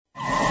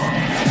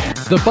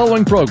The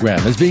following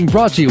program is being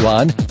brought to you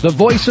on the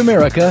Voice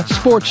America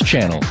Sports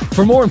Channel.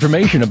 For more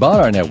information about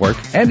our network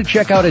and to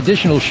check out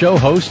additional show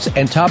hosts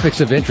and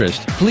topics of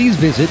interest, please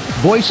visit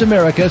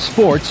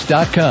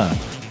voiceamericasports.com.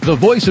 The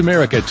Voice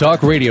America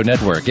Talk Radio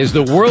Network is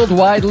the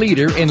worldwide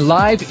leader in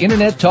live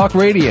Internet talk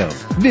radio.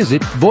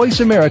 Visit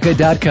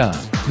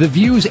voiceamerica.com. The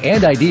views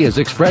and ideas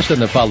expressed on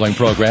the following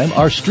program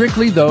are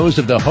strictly those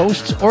of the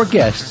hosts or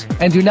guests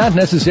and do not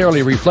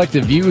necessarily reflect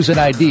the views and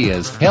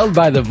ideas held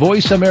by the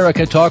Voice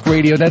America Talk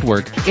Radio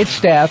Network, its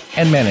staff,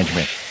 and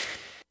management.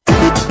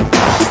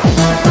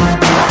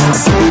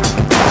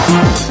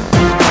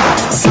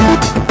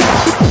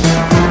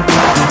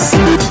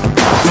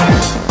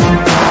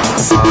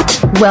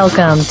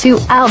 Welcome to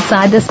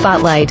Outside the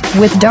Spotlight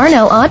with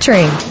Darnell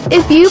Autry.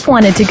 If you've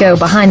wanted to go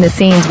behind the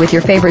scenes with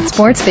your favorite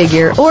sports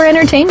figure or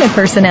entertainment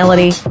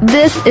personality,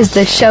 this is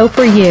the show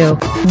for you.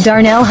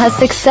 Darnell has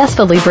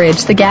successfully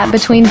bridged the gap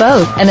between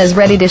both and is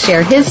ready to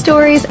share his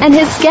stories and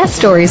his guest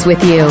stories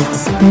with you.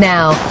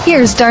 Now,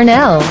 here's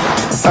Darnell.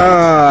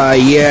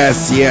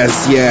 Yes.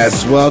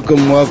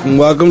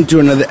 Welcome to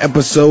another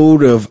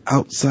episode of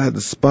Outside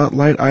the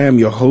Spotlight. I am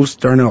your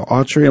host, Darnell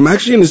Autry. I'm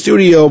actually in the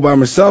studio by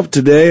myself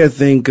today. I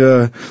think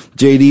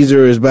Jay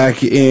Deezer is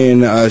back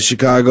in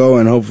Chicago,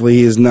 and hopefully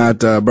he is not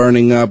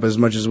burning up as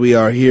much as we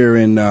are here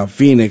in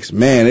Phoenix.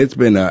 Man, it's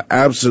been an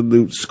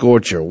absolute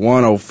scorcher.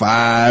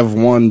 105,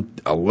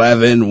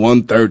 111,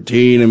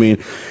 113. I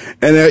mean,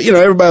 and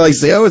everybody likes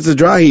to say, oh, it's a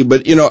dry heat,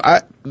 but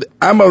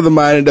I'm of the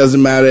mind it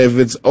doesn't matter if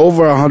it's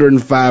over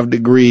 105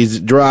 degrees,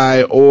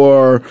 dry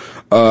or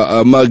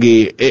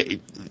muggy.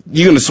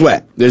 You're going to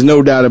sweat. There's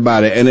no doubt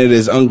about it, and it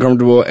is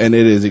uncomfortable, and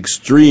it is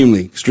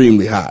extremely,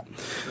 extremely hot.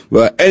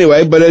 But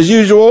anyway, as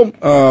usual,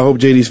 hope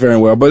JD's faring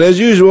well. But as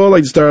usual, I'd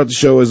like to start out the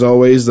show as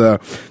always,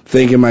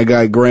 thanking my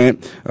guy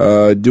Grant,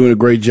 doing a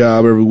great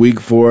job every week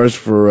for us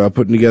for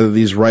putting together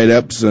these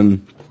write-ups,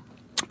 and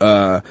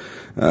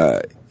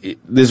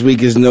this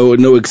week is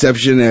no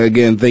exception.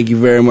 Again, thank you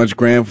very much,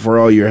 Grant, for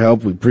all your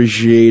help. We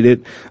appreciate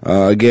it.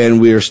 Again,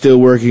 we are still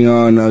working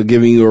on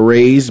giving you a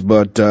raise,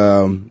 but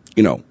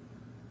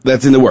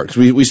that's in the works.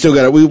 We still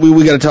got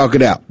we got to talk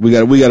it out. We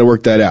got to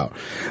work that out.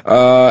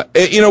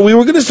 We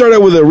were going to start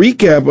out with a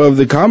recap of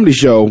the comedy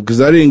show because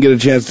I didn't get a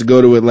chance to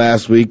go to it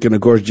last week, and of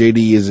course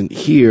JD isn't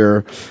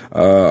here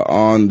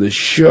on the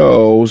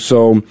show,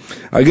 so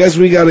I guess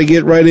we got to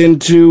get right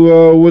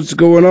into what's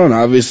going on.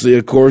 Obviously,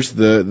 of course,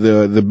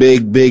 the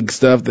big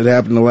stuff that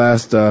happened the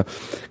last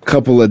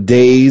couple of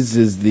days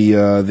is the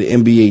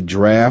NBA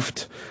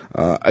draft.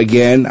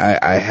 Again,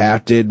 I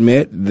have to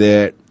admit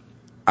that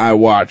I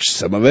watched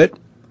some of it.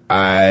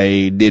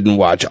 I didn't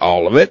watch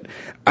all of it.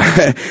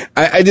 I'm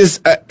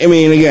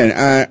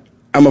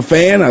a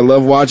fan. I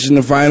love watching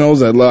the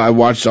finals. I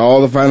watched all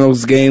the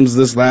finals games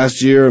this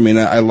last year. I mean,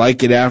 I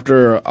like it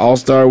after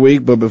All-Star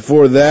week, but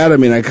before that, I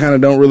mean, I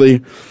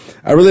really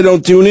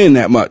don't tune in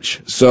that much.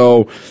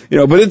 So,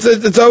 but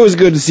it's always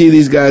good to see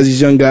these guys,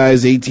 these young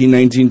guys, 18,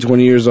 19,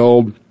 20 years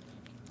old,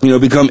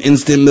 become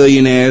instant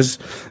millionaires.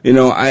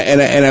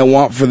 I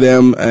want for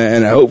them,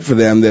 and I hope for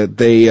them that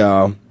they,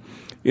 that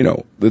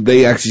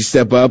they actually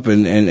step up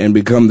and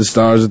become the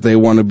stars that they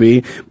want to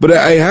be. But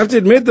I have to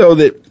admit, though,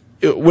 that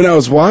when I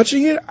was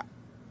watching it,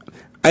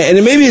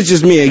 and maybe it's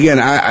just me, again,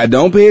 I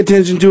don't pay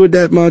attention to it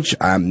that much.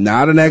 I'm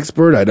not an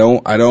expert. I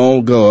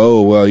don't go,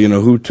 oh, well,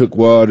 who took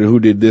what and who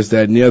did this,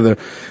 that, and the other.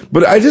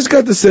 But I just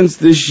got the sense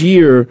this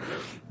year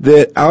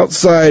that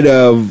outside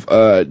of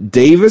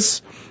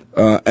Davis,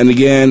 and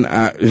again,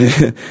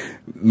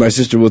 my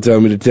sister will tell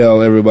me to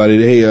tell everybody,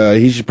 hey,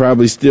 he should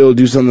probably still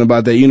do something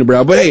about that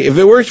unibrow. But hey, if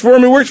it works for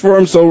him, it works for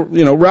him. So,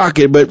 rock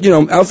it. But,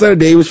 outside of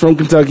Davis from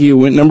Kentucky, who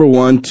went number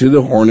 1 to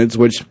the Hornets,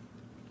 which,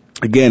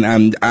 again,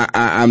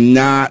 I'm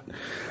not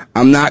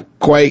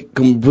quite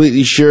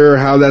completely sure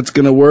how that's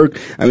going to work.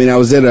 I mean, I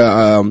was at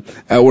one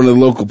of the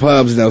local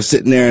pubs, and I was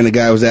sitting there, and the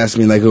guy was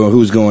asking me, like, oh,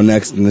 who's going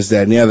next, and this,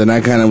 that, and the other. And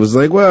I kind of was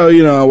like, well,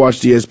 I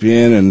watched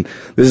ESPN, and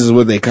this is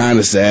what they kind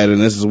of said,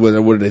 and this is what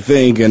do they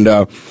think. And,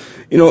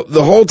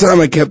 the whole time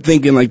I kept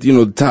thinking, like,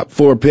 the top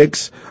 4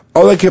 picks,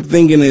 all I kept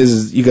thinking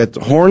is you got the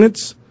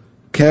Hornets,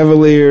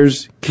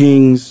 Cavaliers,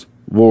 Kings,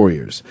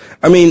 Warriors.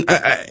 I mean,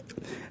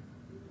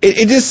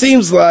 it just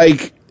seems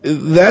like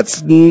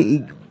that's,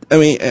 I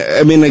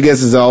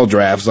guess as all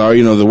drafts are,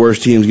 the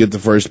worst teams get the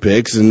first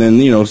picks and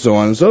then, so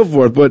on and so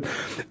forth. But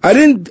I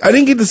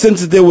didn't get the sense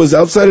that there was,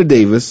 outside of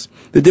Davis,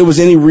 that there was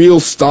any real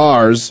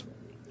stars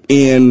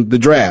in the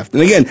draft.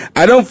 And again,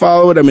 I don't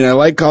follow it. I mean, I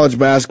like college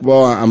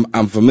basketball.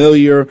 I'm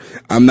familiar.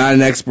 I'm not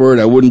an expert.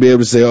 I wouldn't be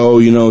able to say,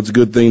 oh, it's a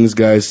good thing this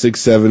guy's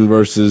 6'7"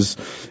 versus,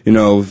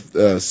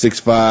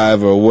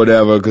 6'5" or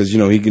whatever, because,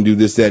 he can do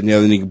this, that, and the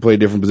other, and he can play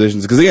different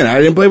positions. Because again,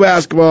 I didn't play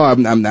basketball.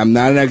 I'm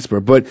not an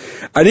expert. But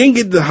I didn't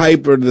get the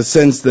hype or the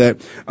sense that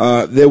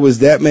there was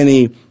that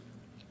many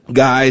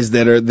guys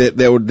that are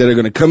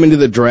going to come into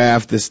the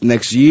draft this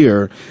next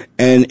year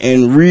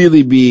and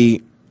really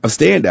be a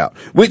standout,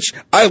 which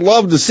I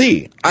love to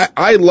see.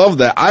 I love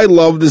that. I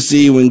love to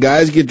see when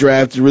guys get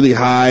drafted really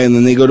high and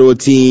then they go to a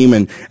team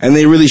and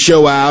they really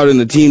show out and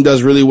the team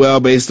does really well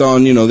based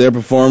on, their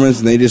performance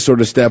and they just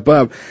sort of step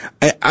up.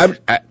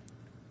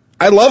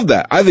 I love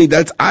that. I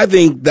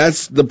think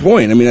that's the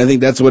point. I mean, I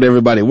think that's what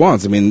everybody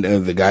wants. I mean,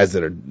 the guys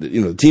that are,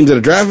 the teams that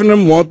are drafting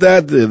them want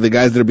that. The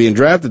guys that are being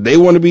drafted, they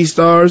want to be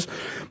stars.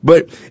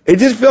 But it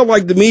just felt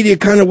like the media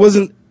kind of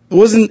wasn't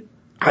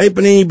hyping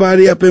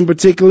anybody up in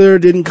particular.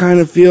 Didn't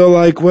kind of feel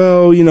like,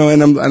 well,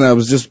 and I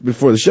was just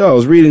before the show, I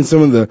was reading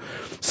some of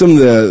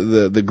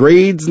the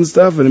grades and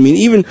stuff. And I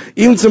mean,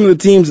 even some of the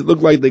teams that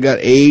looked like they got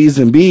A's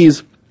and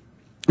B's,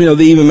 they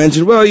even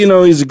mentioned, well,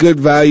 he's a good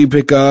value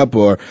pickup,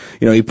 or,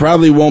 he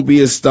probably won't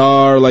be a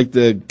star like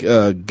the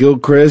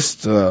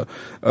Gilchrist,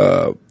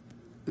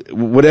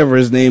 whatever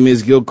his name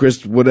is,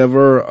 Gilchrist,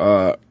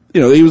 whatever.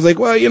 He was like,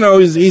 well,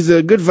 he's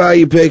a good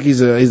value pick.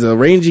 He's a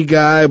rangy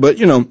guy, but,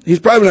 he's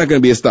probably not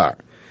going to be a star.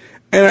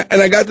 And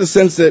I got the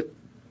sense that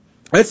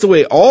that's the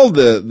way all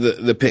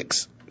the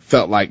picks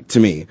felt like to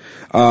me.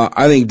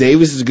 I think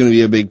Davis is going to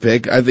be a big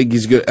pick. I think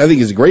he's good. I think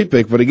he's a great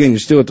pick, but again, you're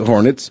still at the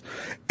Hornets.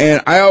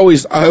 And I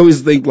always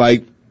think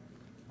like,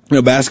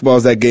 basketball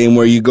is that game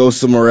where you go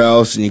somewhere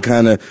else and you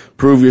kind of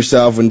prove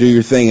yourself and do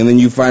your thing, and then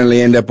you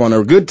finally end up on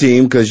a good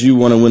team because you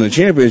want to win a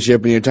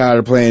championship and you're tired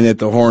of playing at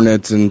the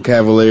Hornets and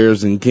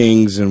Cavaliers and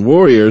Kings and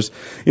Warriors.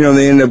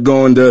 They end up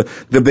going to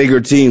the bigger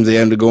teams. They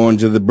end up going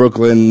to the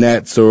Brooklyn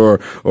Nets or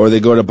they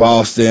go to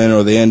Boston,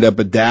 or they end up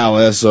at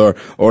Dallas or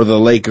the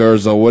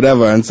Lakers or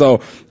whatever. And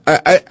so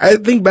I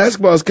think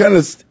basketball is kind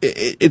of,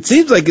 it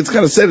seems like it's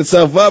kind of set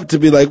itself up to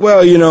be like,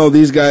 well,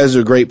 these guys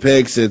are great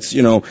picks. It's,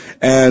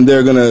 and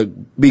they're going to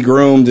be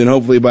groomed, and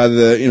hopefully by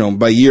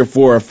by year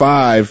 4 or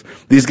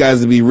 5, these guys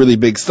will be really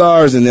big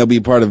stars and they'll be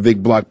part of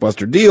big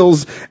blockbuster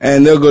deals,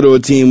 and they'll go to a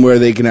team where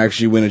they can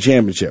actually win a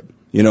championship.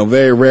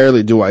 Very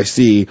rarely do I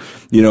see,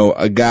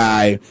 a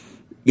guy,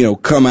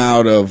 come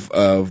out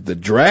of the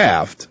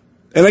draft.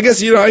 And I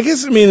guess,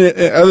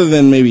 other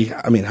than maybe,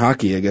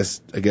 hockey, I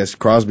guess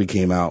Crosby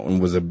came out and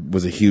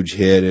was a huge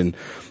hit. And,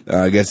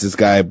 I guess this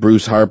guy,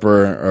 Bryce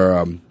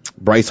Harper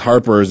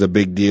is a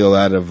big deal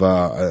out of,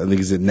 I think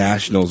he's at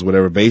Nationals,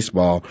 whatever,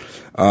 baseball.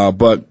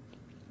 But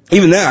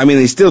even that,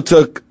 they still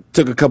took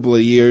a couple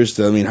of years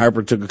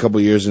Harper took a couple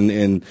of years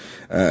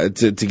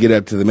to get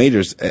up to the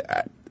majors.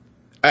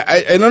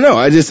 I don't know.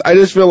 I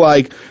just feel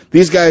like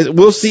these guys,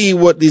 we'll see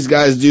what these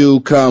guys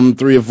do come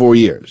 3 or 4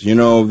 years.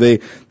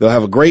 They'll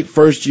have a great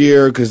first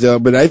year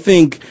but I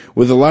think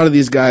with a lot of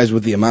these guys,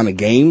 with the amount of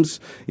games,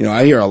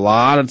 I hear a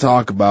lot of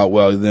talk about,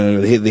 well,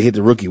 they hit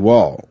the rookie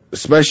wall,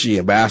 especially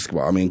in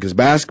basketball. Because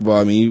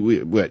basketball,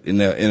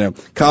 in a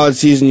college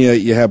season,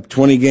 you have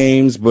 20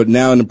 games, but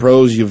now in the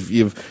pros,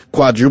 you've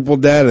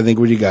quadrupled that. I think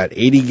you got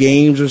 80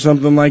 games or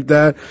something like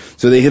that.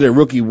 So they hit a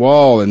rookie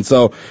wall. And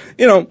so,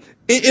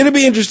 it'll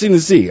be interesting to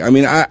see.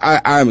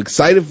 I'm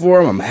excited for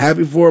them. I'm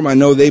happy for them. I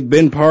know they've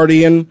been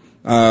partying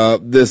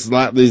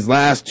these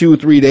last 2 or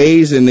 3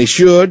 days, and they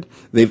should.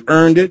 They've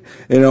earned it.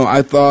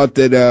 I thought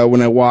that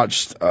when I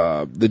watched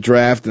the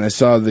draft and I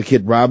saw the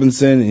kid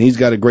Robinson, and he's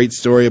got a great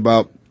story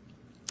about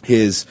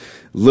his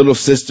little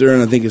sister,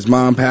 and I think his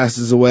mom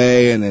passes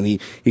away, and then he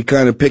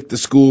kind of picked the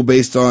school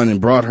based on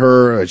and brought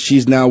her.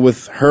 She's now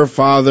with her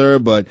father,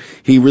 but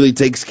he really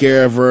takes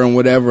care of her and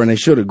whatever. And they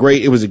showed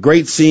it was a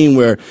great scene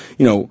where,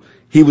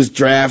 he was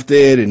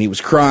drafted and he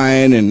was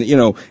crying and,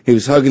 he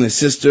was hugging his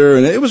sister,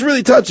 and it was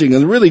really touching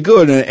and really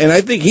good. And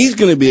I think he's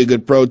going to be a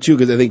good pro too,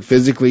 because I think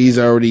physically he's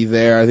already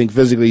there. I think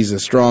physically he's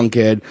a strong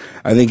kid.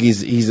 I think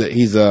he's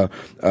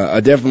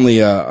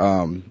definitely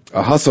a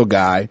hustle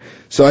guy.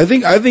 So I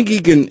think he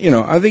can,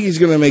 I think he's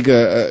going to make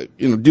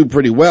do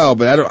pretty well,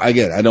 but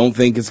I don't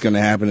think it's going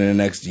to happen in the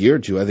next year or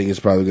two. I think it's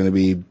probably going to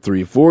be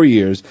 3 or 4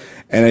 years.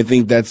 And I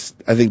think that's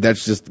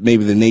just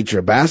maybe the nature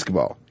of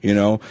basketball,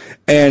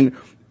 and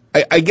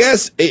I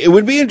guess it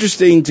would be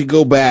interesting to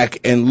go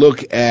back and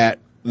look at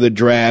the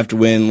draft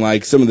when,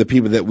 like, some of the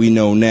people that we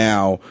know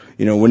now,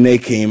 when they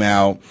came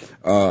out,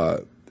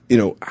 how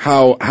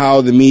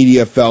the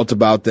media felt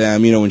about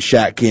them, when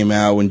Shaq came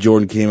out, when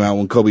Jordan came out,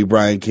 when Kobe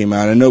Bryant came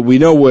out. We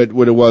know what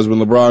it was when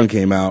LeBron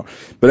came out,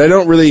 but I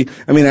don't really,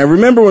 I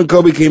remember when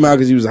Kobe came out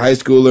because he was a high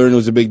schooler and it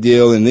was a big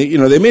deal, and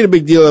they made a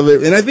big deal of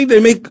it, and I think they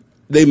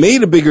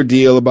made a bigger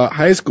deal about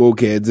high school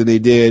kids than they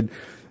did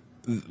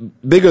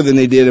bigger than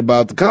they did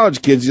about the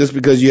college kids, just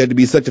because you had to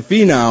be such a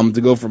phenom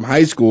to go from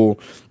high school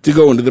to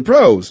go into the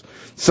pros.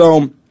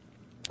 So,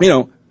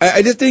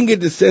 I just didn't get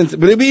the sense,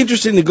 but it'd be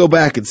interesting to go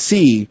back and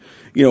see,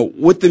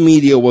 what the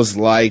media was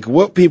like,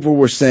 what people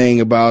were saying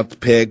about the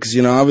picks.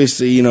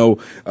 Obviously, whether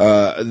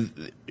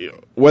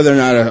or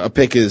not a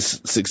pick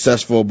is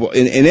successful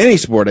in any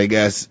sport, I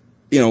guess,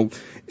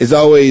 it's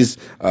always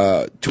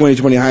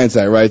 20/20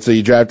 hindsight, right? So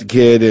you draft a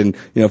kid, and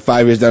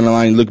 5 years down the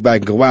line, you look back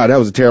and go, "Wow, that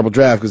was a terrible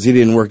draft because he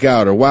didn't work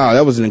out," or "Wow,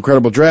 that was an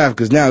incredible draft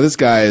because now this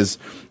guy is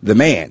the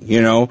man,"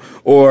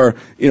 or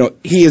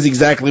he is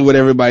exactly what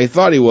everybody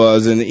thought he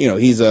was, and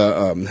he's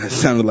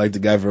sounded like the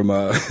guy from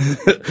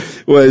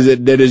what is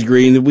it, Dennis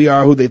Green? We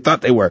are who they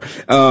thought they were.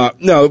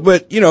 No,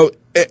 but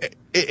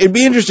it'd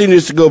be interesting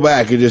just to go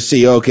back and just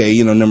see,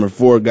 okay, number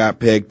 4 got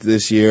picked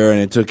this year,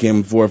 and it took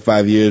him 4 or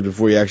 5 years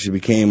before he actually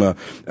became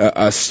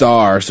a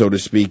star, so to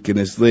speak, in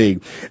this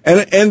league.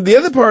 And the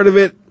other part of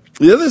it,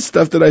 the other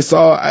stuff that I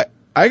saw,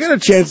 I got a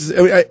chance.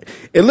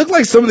 It looked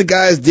like some of the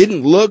guys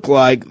didn't look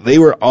like they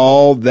were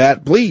all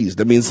that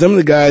pleased. I mean, some of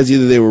the guys,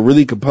 either they were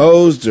really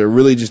composed or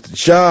really just in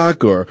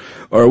shock or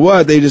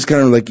what. They just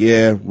kind of like,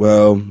 yeah,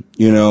 well,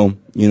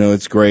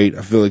 it's great.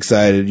 I feel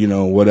excited,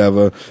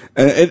 whatever.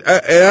 And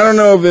I don't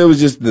know if it was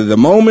just the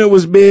moment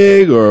was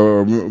big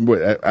or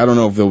I don't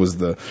know if it was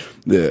the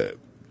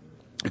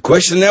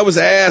question that was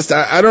asked.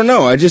 I don't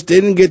know. I just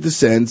didn't get the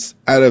sense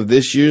out of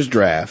this year's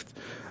draft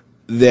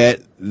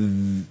that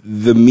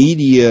the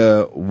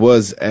media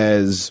was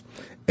as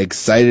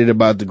excited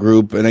about the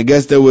group. And I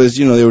guess there was,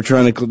 they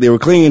were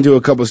clinging to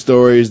a couple of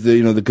stories,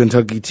 the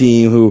Kentucky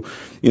team who,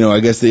 I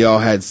guess they all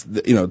had,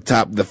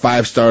 the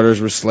 5 starters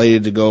were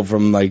slated to go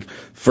from like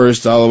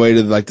first all the way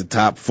to like the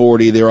top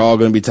 40. They were all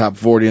going to be top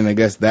 40, and I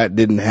guess that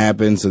didn't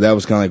happen. So that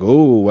was kind of like,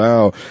 oh,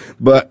 wow.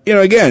 But,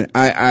 again,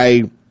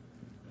 I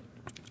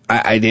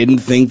didn't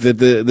think that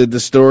the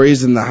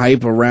stories and the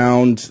hype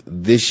around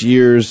this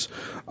year's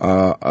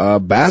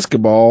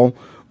basketball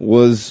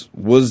was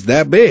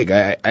that big.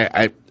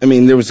 I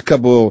mean, there was a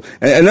couple,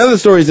 and other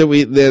stories that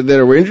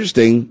were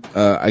interesting,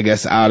 I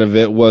guess, out of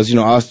it was,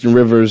 Austin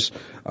Rivers,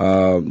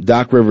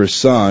 Doc Rivers'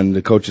 son,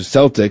 the coach of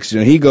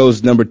Celtics, he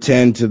goes number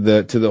 10 to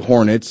the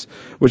Hornets,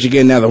 which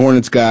again, now the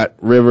Hornets got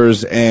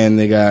Rivers and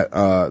they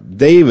got,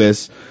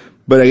 Davis.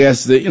 But I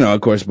guess that, of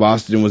course,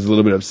 Boston was a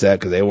little bit upset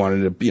because they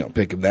wanted to,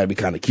 pick him. That'd be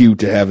kind of cute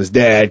to have his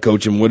dad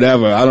coach him,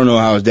 whatever. I don't know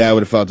how his dad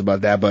would have felt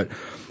about that, but,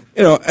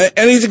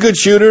 and he's a good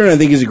shooter, and I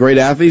think he's a great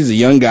athlete. He's a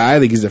young guy. I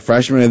think he's a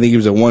freshman. I think he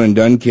was a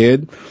one-and-done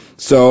kid.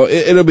 So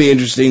it'll be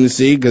interesting to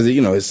see because,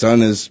 his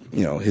son is,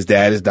 his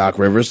dad is Doc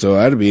Rivers, so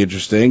that'll be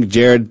interesting.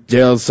 Jared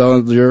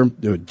Sullinger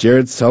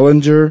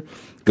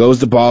goes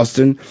to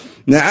Boston.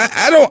 Now,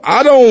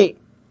 I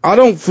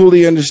don't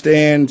fully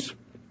understand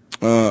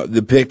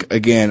the pick.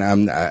 Again,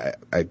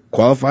 I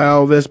qualify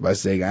all this by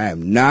saying I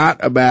am not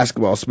a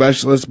basketball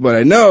specialist, but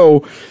I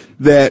know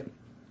that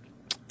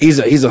he's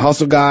a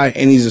hustle guy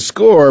and he's a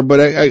scorer, but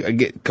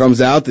it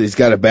comes out that he's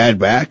got a bad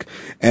back.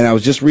 And I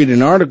was just reading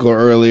an article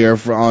earlier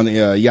on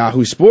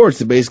Yahoo Sports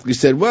that basically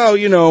said,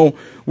 well,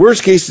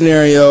 worst case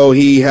scenario,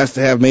 he has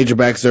to have major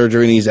back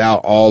surgery and he's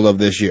out all of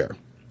this year.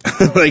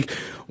 Like,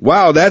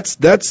 wow, that's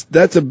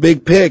a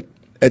big pick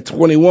at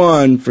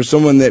 21 for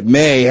someone that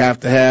may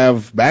have to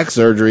have back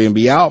surgery and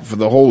be out for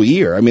the whole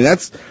year. I mean,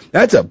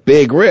 that's a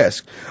big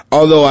risk.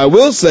 Although I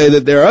will say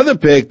that their other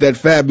pick, that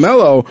Fab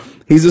Melo,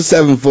 he's a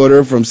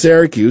 7-footer from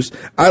Syracuse.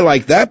 I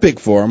like that pick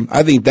for him.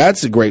 I think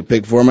that's a great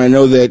pick for him. I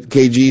know that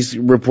KG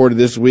reported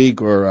this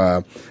week,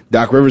 or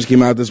Doc Rivers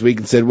came out this week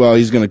and said, well,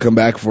 he's going to come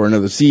back for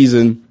another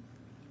season,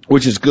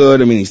 which is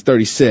good. I mean, he's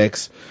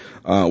 36,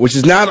 which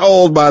is not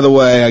old, by the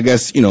way. I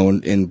guess,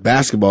 in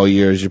basketball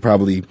years, you're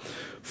probably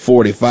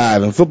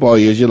 45. In football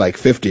years, you're like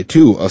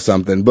 52 or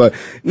something. But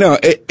no,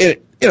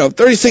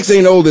 36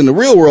 ain't old in the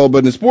real world, but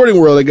in the sporting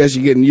world, I guess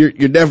you're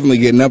definitely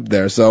getting up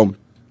there. So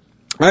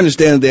I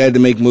understand that they had to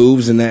make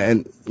moves, and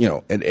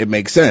it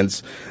makes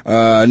sense.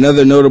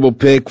 Another notable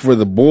pick for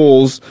the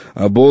Bulls.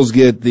 Bulls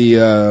get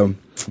the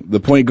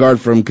point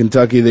guard from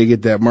Kentucky. They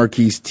get that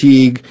Marquise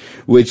Teague,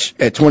 which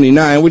at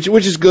 29, which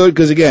is good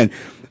because again,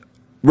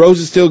 Rose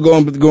is still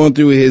going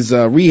through his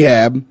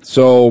rehab,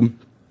 so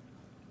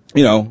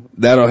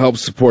that'll help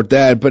support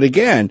that. But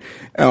again,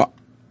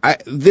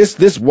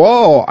 this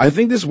wall, I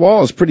think this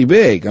wall is pretty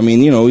big. I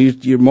mean,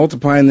 you're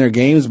multiplying their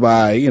games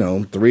by,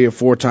 3 or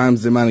 4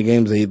 times the amount of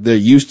games they're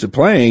used to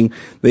playing.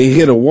 They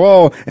hit a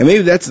wall, and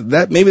maybe that's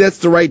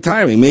the right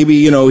timing.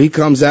 Maybe, he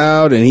comes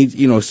out and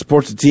he,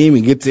 supports the team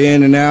and gets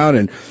in and out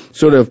and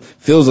sort of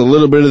fills a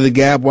little bit of the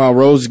gap while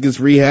Rose gets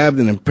rehabbed,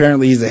 and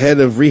apparently he's ahead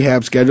of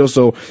rehab schedule.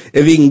 So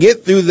if he can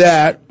get through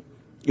that,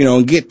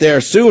 and get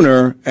there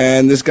sooner,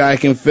 and this guy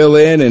can fill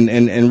in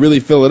and really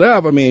fill it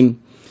up, I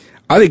mean,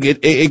 I think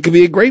it could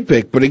be a great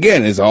pick. But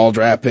again, as all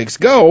draft picks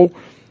go,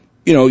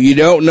 you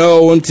don't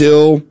know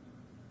until,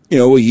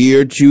 a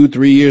year, 2,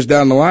 3 years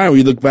down the line where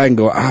you look back and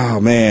go,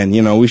 oh man,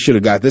 we should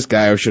have got this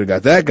guy or should have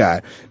got that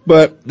guy.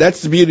 But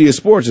that's the beauty of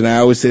sports. And I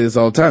always say this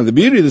all the time. The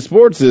beauty of the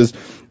sports is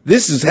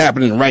this is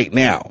happening right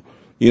now.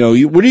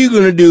 What are you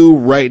going to do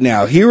right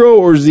now? Hero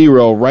or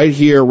zero right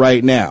here,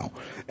 right now.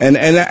 And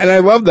I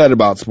love that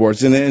about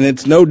sports, and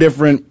it's no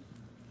different.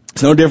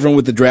 It's no different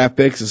with the draft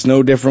picks. It's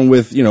no different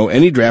with,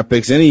 any draft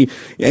picks, any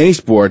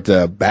sport,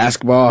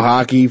 basketball,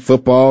 hockey,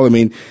 football. I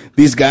mean,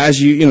 these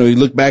guys, you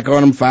look back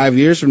on them 5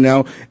 years from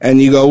now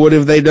and you go, what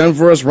have they done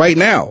for us right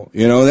now?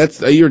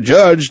 You're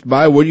judged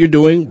by what you're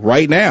doing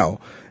right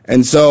now.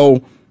 And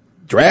so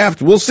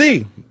draft, we'll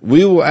see.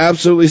 We will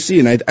absolutely see.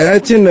 And I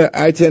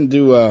tend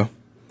to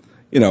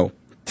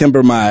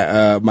temper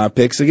my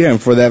picks again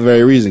for that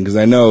very reason, because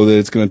I know that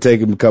it's going to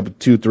take them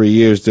 2-3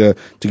 years to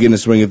get in the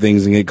swing of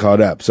things and get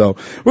caught up. So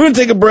we're going to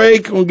take a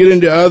break. We'll get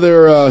into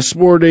other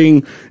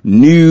sporting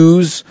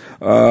news.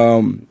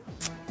 We'll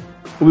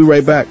be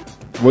right back.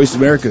 Voice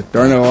America,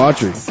 Darnell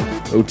Autry,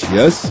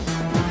 OTS.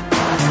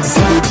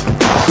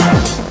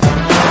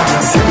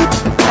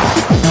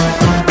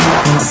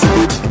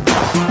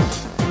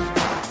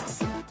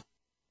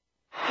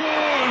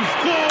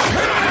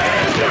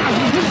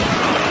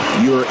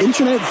 Your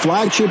internet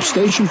flagship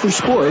station for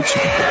sports.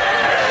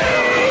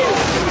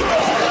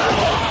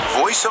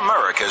 Voice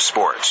America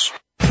Sports.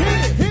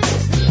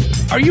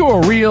 Are you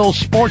a real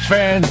sports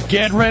fan?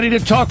 Get ready to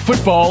talk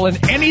football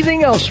and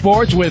anything else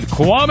sports with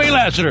Kwame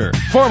Lassiter,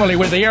 formerly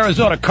with the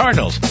Arizona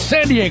Cardinals,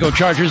 San Diego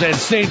Chargers, and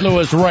St.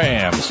 Louis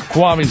Rams.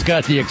 Kwame's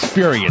got the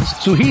experience,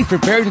 so he's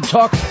prepared to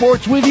talk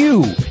sports with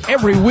you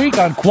every week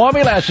on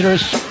Kwame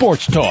Lassiter's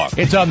Sports Talk.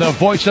 It's on the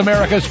Voice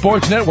America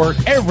Sports Network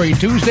every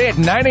Tuesday at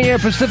 9 a.m.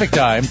 Pacific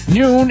Time,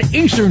 noon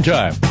Eastern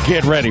Time.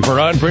 Get ready for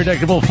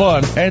unpredictable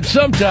fun and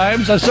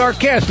sometimes a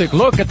sarcastic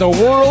look at the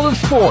world of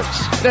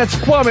sports. That's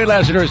Kwame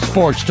Lassiter's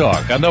Sports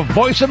Talk on the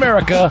Voice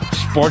America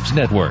Sports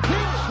Network.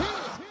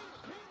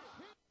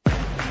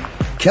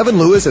 Kevin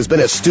Lewis has been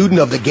a student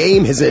of the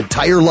game his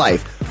entire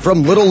life,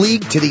 from Little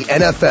League to the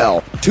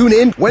NFL. Tune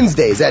in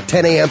Wednesdays at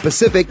 10 a.m.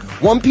 Pacific,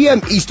 1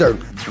 p.m.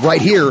 Eastern,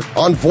 right here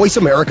on Voice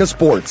America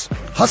Sports.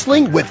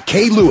 Hustling with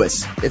K.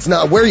 Lewis. It's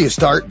not where you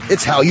start,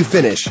 it's how you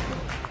finish.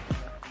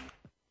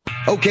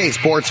 Okay,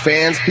 sports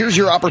fans, here's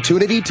your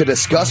opportunity to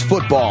discuss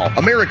football,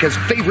 America's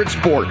favorite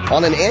sport.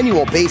 On an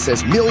annual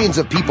basis, millions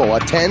of people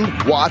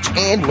attend, watch,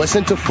 and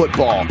listen to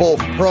football,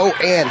 both pro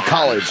and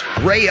college.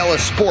 Ray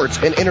Ellis Sports,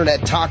 an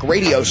internet talk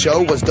radio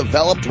show, was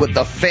developed with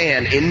the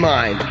fan in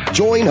mind.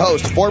 Join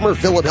host, former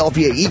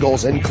Philadelphia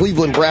Eagles and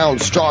Cleveland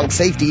Browns strong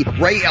safety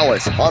Ray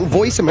Ellis on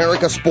Voice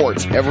America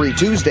Sports every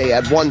Tuesday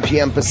at 1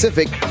 p.m.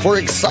 Pacific for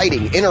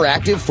exciting,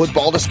 interactive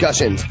football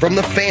discussions from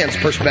the fans'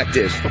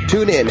 perspective.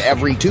 Tune in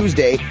every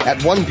Tuesday at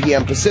 1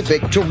 p.m.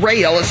 Pacific to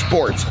Ray Ellis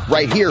Sports,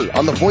 right here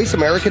on the Voice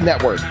America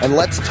Network, and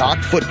let's talk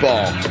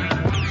football.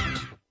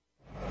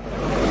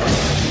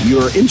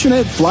 Your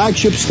internet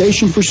flagship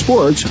station for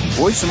sports,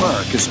 Voice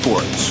America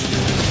Sports.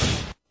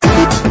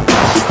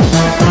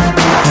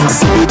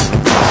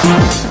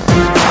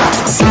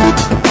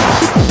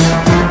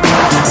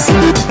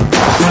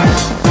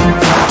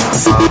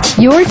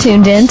 You're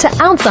tuned in to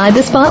Outside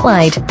the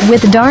Spotlight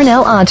with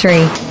Darnell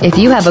Autry. If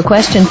you have a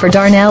question for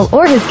Darnell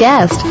or his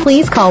guest,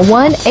 please call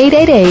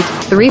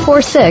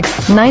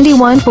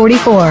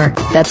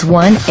 1-888-346-9144. That's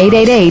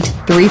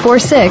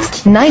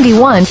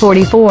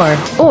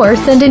 1-888-346-9144. Or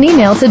send an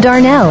email to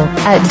Darnell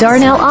at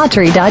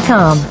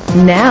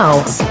darnellautry.com.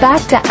 Now,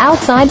 back to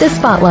Outside the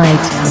Spotlight.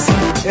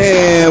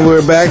 And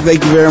we're back.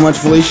 Thank you very much,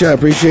 Felicia. I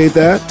appreciate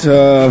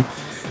that.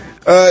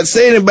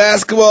 Staying in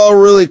basketball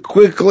really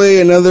quickly,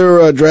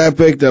 another draft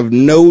pick of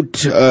note,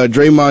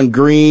 Draymond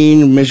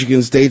Green,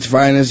 Michigan State's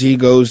finest. He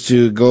goes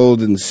to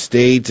Golden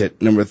State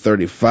at number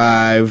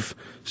 35.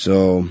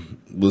 So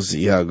we'll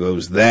see how it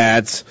goes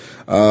that.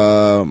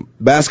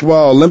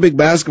 Basketball, Olympic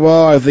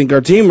basketball, I think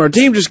our team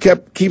just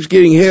keeps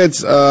getting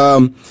hits.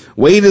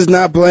 Wade is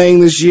not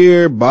playing this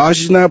year.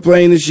 Bosch is not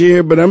playing this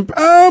year, but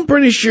I'm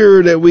pretty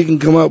sure that we can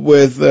come up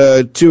with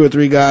 2 or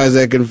 3 guys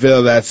that can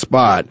fill that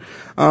spot.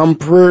 I'm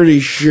pretty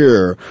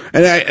sure.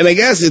 And I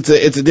guess it's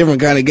a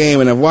different kind of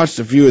game, and I've watched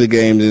a few of the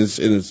games,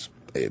 and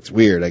it's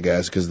weird, I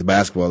guess, because the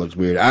basketball looks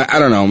weird. I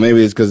don't know.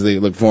 Maybe it's because they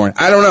look foreign.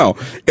 I don't know.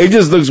 It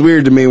just looks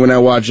weird to me when I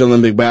watch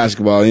Olympic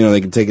basketball. You know, they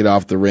can take it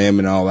off the rim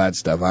and all that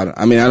stuff. I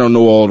don't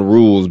know all the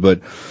rules,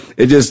 but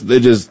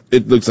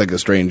it looks like a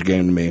strange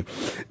game to me.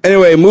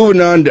 Anyway,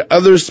 moving on to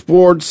other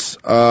sports.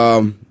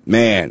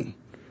 Man,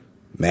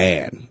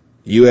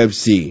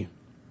 UFC.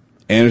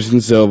 Anderson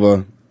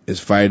Silva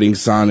is fighting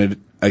Sonnet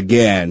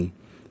again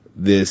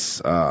this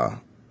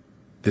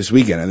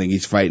weekend. I think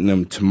he's fighting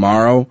him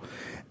tomorrow.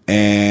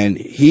 And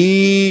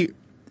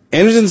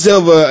Anderson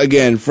Silva,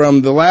 again,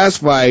 from the last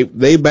fight,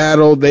 they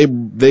battled,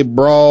 they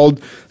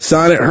brawled.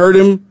 Sonnet hurt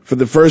him for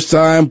the first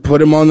time,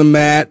 put him on the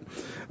mat.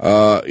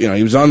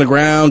 He was on the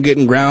ground,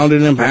 getting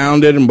grounded and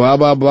pounded and blah,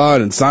 blah, blah.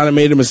 And Sonnet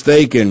made a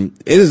mistake, and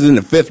it is in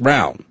the 5th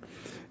round.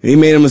 He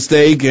made a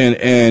mistake,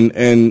 and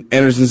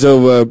Anderson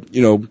Silva,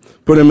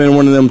 put him in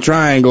one of them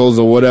triangles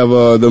or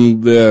whatever,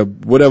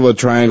 whatever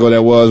triangle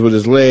that was with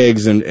his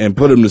legs and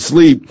put him to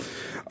sleep.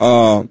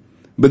 But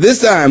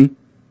this time,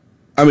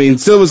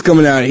 Silva's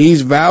coming out.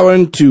 He's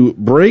vowing to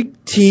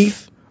break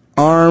teeth,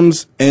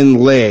 arms, and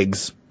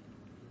legs.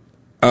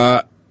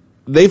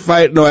 They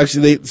fight,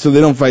 they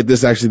don't fight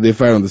this, actually, they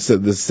fight on the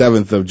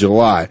 7th of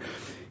July.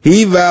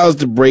 He vows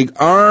to break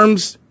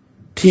arms,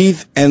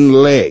 teeth, and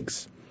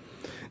legs.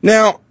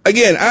 Now,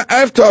 again,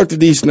 I've talked a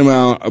decent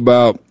amount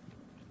about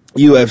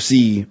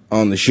UFC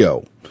on the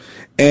show.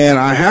 And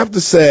I have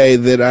to say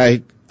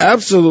that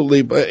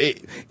Absolutely, but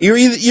you're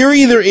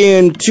either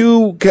in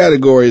two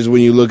categories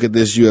when you look at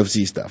this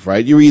UFC stuff,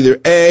 right? You're either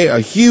a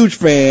huge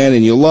fan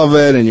and you love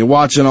it and you're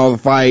watching all the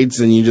fights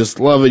and you just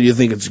love it, you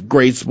think it's a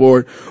great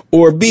sport,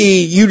 or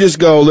B, you just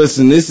go,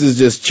 listen, this is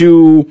just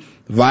too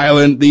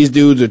violent, these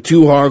dudes are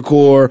too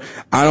hardcore,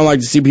 I don't like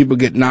to see people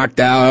get knocked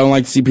out, I don't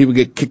like to see people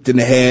get kicked in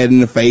the head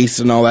and the face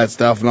and all that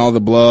stuff and all the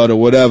blood or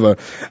whatever.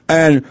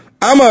 And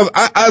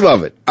I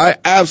love it. I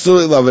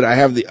absolutely love it. I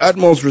have the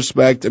utmost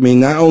respect. I mean,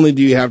 not only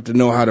do you have to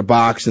know how to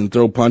box and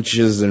throw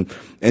punches and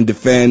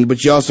defend,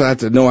 but you also have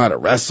to know how to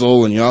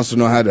wrestle, and you also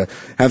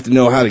have to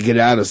know how to get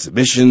out of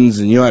submissions,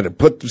 and you know how to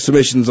put the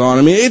submissions on.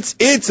 I mean,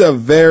 it's a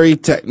very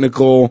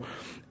technical,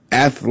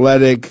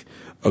 athletic,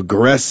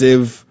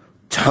 aggressive,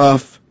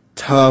 tough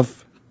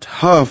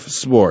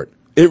sport.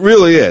 It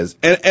really is.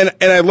 And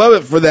I love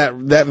it for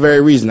that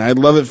very reason. I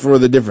love it for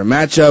the different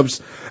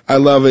matchups. I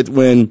love it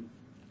when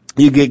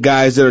you get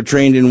guys that are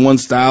trained in one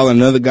style and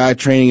another guy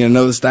training in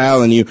another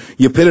style, and you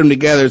pit them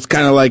together. It's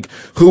kind of like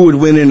who would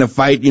win in a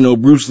fight, you know,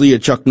 Bruce Lee or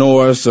Chuck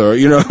Norris, or,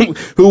 you know,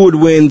 who would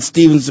win,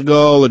 Steven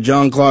Seagal or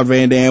Jean-Claude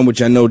Van Damme,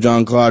 which I know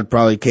Jean-Claude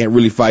probably can't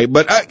really fight,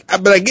 but I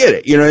get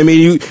it. You know what I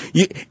mean?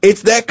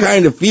 It's that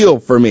kind of feel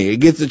for me. You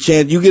get a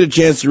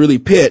chance to really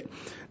pit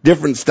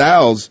different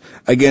styles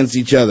against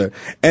each other.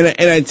 And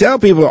I tell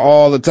people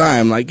all the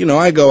time, like, you know,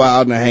 I go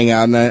out and I hang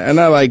out and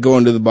I like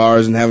going to the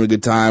bars and having a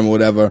good time or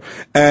whatever.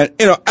 And,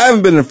 you know, I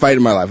haven't been in a fight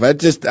in my life. I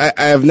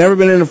have never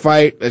been in a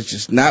fight. That's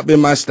just not been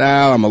my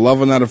style. I'm a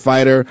lover, not a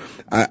fighter.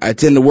 I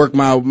tend to work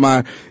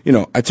my, you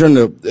know, I tend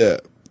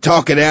to,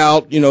 talk it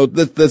out, you know,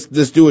 let's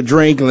do a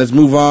drink and let's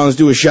move on, let's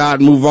do a shot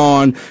and move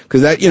on.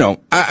 Cause that, you know,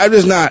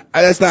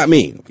 that's not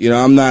me. You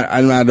know, I'm not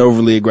an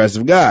overly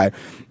aggressive guy.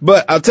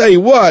 But I'll tell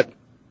you what,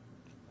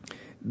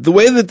 the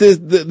way that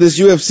this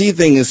UFC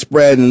thing is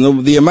spread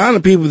and the amount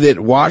of people that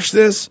watch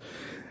this,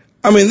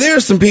 I mean,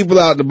 there's some people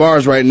out at the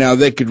bars right now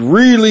that could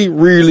really,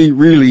 really,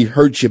 really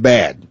hurt you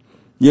bad.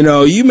 You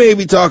know, you may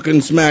be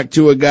talking smack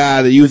to a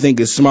guy that you think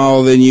is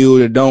smaller than you,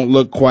 that don't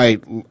look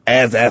quite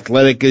as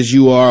athletic as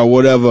you are or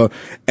whatever,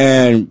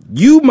 and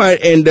you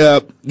might end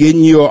up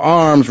getting your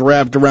arms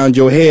wrapped around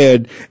your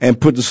head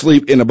and put to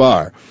sleep in a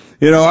bar.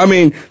 You know, I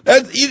mean,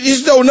 you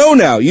just don't know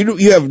now.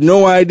 You have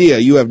no idea.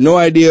 You have no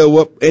idea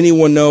what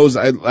anyone knows.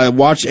 I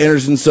watch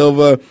Anderson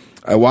Silva.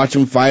 I watch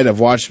him fight. I've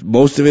watched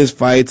most of his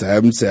fights. I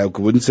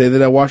wouldn't say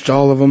that I watched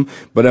all of them,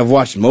 but I've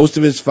watched most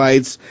of his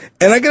fights.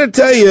 And I gotta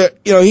tell you,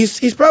 you know,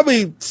 he's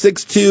probably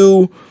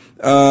 6'2",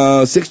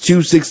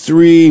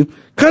 6'3",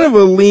 kind of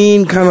a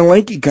lean, kind of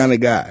lanky kind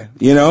of guy.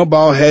 You know,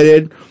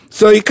 bald-headed.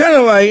 So you kind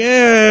of like,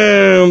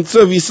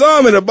 so if you saw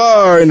him in a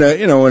bar in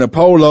a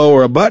polo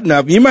or a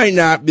button-up, you might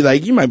be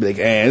like,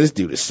 this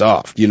dude is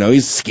soft. You know,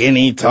 he's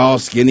skinny, tall,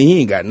 skinny. He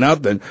ain't got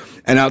nothing.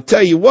 And I'll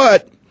tell you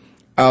what,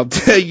 that'll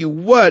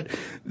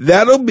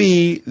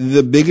be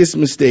the biggest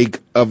mistake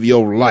of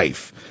your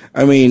life.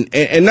 I mean,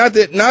 and not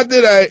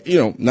that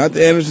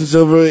Anderson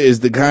Silva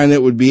is the kind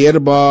that would be at a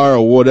bar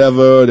or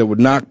whatever that would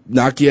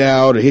knock you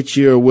out or hit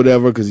you or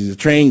whatever because he's a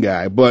trained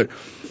guy. But,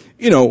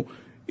 you know,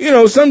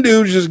 some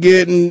dudes just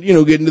getting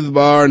to the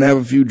bar and have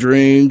a few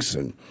drinks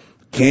and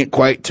can't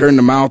quite turn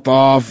the mouth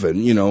off,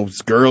 and, you know,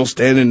 this girl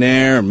standing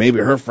there and maybe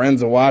her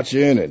friends are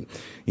watching, and,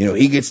 you know,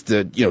 he gets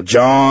to, you know,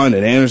 John,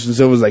 and Anderson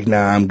Silva's like,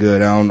 nah, I'm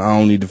good. I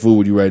don't need to fool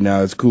with you right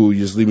now. It's cool. You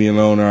just leave me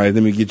alone. All right,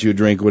 let me get you a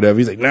drink or whatever.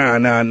 He's like, nah,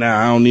 I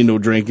don't need no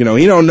drink. You know,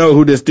 he don't know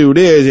who this dude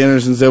is.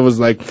 Anderson Silva's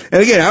like,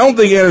 and again, I don't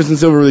think Anderson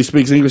Silva really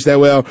speaks English that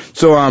well,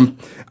 so I'm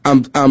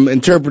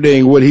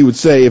interpreting what he would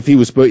say if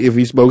he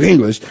spoke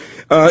English.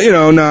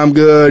 I'm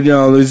good. You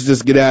know, let's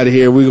just get out of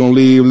here. We're gonna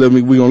leave. We're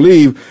gonna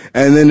leave.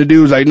 And then the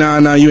dude's like, nah,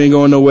 you ain't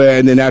going nowhere.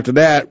 And then after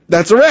that,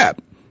 that's a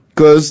wrap.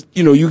 Cause,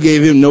 you know, you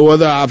gave him no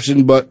other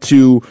option but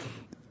to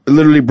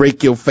literally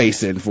break your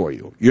face in for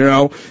you, you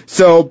know?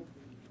 So,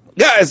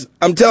 guys,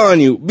 I'm telling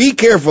you, be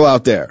careful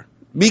out there.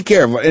 Be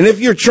careful. And if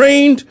you're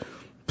trained,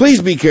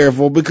 please be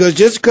careful, because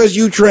just because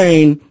you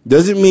train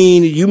doesn't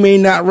mean you may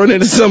not run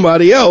into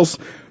somebody else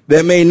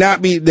that may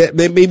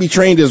be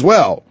trained as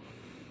well.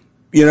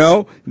 You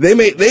know, they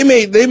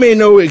may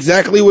know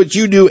exactly what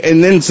you do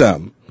and then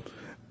some.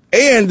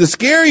 And the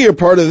scarier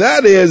part of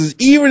that is,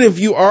 even if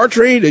you are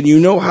trained and you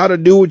know how to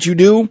do what you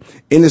do,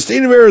 in the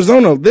state of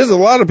Arizona, there's a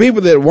lot of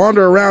people that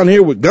wander around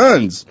here with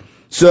guns.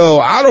 So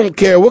I don't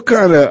care what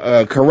kind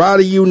of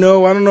karate you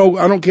know. I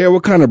don't care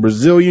what kind of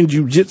Brazilian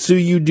jiu-jitsu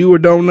you do or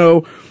don't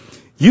know.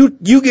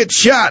 You get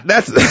shot.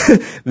 That's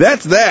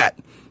that.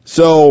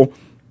 So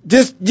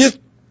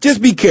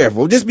just be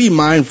careful. Just be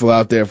mindful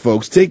out there,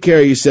 folks. Take care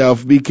of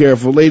yourself. Be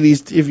careful.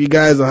 Ladies, if you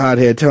guys are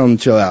hothead, tell them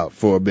to chill out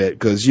for a bit,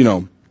 because, you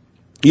know,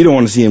 you don't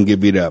want to see him get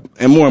beat up.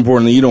 And more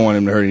importantly, you don't want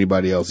him to hurt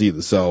anybody else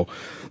either. So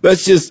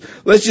let's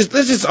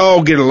just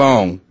all get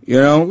along,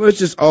 you know? Let's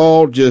just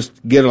all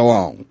get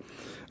along.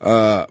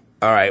 All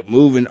right,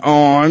 moving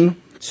on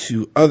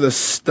to other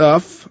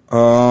stuff.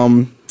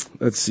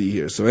 Let's see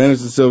here. So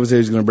Anderson Silva says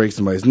he's going to break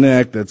somebody's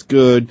neck. That's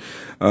good.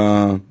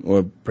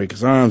 Or break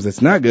his arms.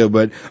 That's not good.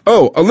 But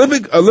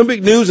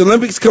Olympic news.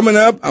 Olympics coming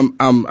up.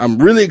 I'm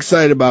really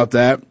excited about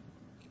that.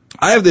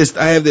 I have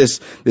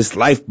this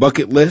life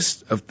bucket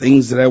list of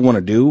things that I want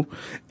to do,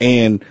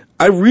 and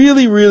I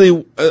really,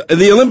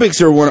 the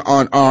Olympics are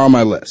on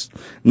my list.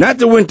 Not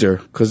the winter,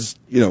 because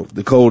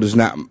the cold is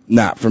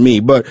not for me,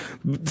 but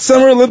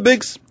Summer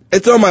Olympics,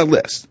 it's on my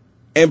list.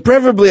 And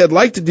preferably, I'd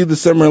like to do the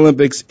Summer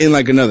Olympics in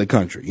like another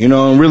country,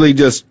 and really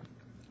just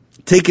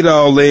take it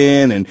all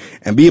in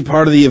and be a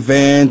part of the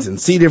event and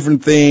see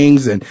different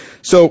things. And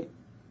so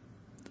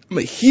I'm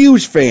a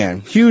huge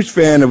fan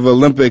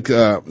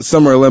of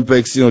Summer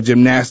Olympics,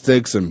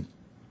 gymnastics, and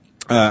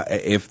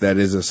if that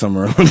is a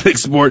Summer Olympic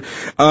sport.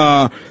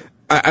 I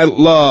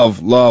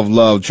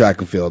love track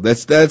and field.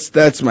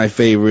 That's my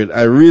favorite.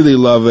 I really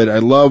love it. I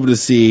love to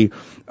see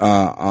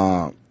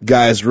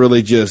guys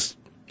really just.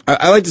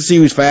 I like to see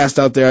who's fast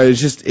out there.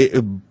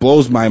 It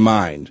blows my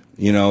mind,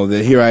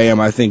 that here I am.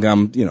 I think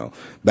I'm,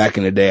 back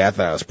in the day I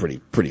thought I was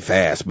pretty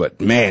fast, but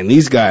man,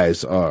 these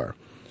guys are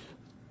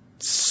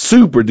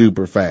super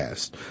duper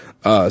fast.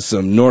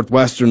 Some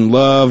Northwestern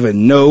love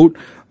and note.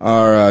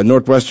 Our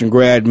Northwestern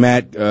grad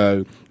Matt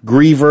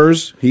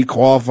Grievers, he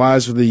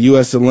qualifies for the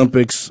U.S.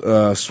 Olympics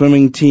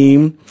swimming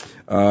team.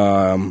 He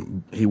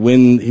won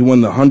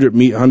the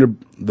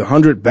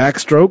 100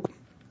 backstroke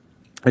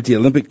at the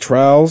Olympic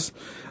trials.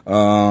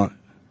 What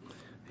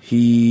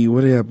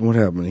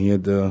happened? He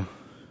had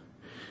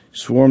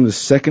swam the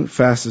second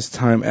fastest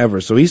time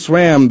ever. So he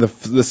swam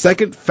the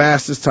second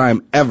fastest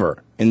time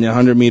ever in the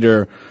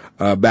 100-meter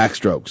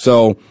backstroke.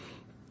 So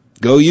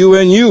go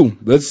UNU.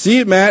 Let's see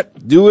it,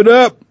 Matt. Do it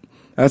up.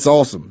 That's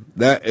awesome.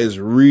 That is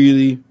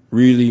really,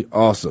 really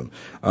awesome.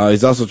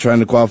 He's also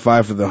trying to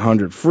qualify for the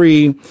 100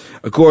 free.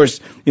 Of course,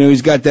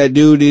 he's got that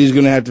dude he's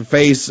going to have to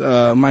face,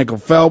 Michael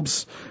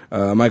Phelps.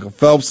 Michael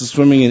Phelps is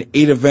swimming in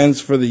 8 events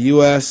for the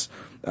U.S.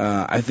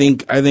 I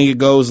think it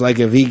goes like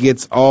if he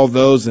gets all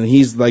those and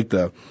he's like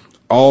the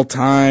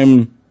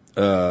all-time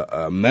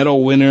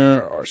medal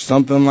winner or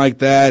something like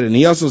that. And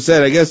he also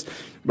said, I guess,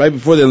 right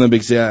before the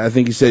Olympics, I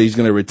think he said he's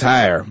going to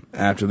retire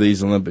after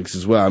these Olympics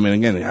as well. I mean,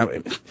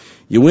 again,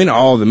 you win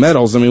all the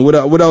medals. I mean,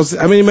 what else?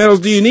 How many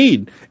medals do you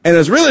need? And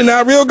it's really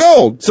not real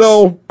gold.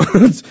 So,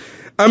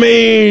 I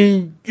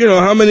mean,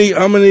 how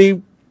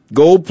many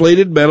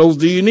gold-plated medals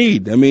do you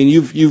need? I mean,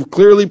 you've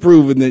clearly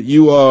proven that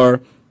you are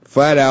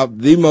flat out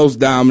the most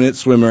dominant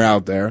swimmer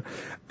out there.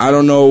 I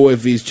don't know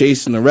if he's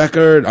chasing the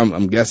record.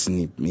 I'm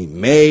guessing he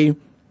may.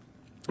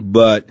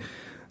 But,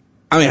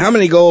 I mean, how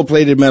many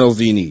gold-plated medals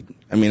do you need?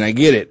 I mean, I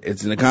get it.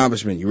 It's an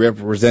accomplishment. You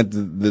represent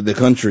the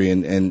country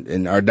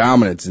and our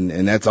dominance,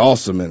 and that's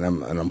awesome.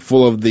 And I'm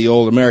full of the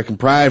old American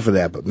pride for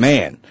that. But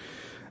man,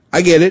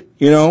 I get it.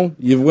 You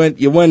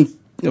won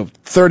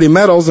 30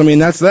 medals. I mean,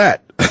 that's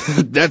that.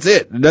 That's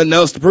it. Nothing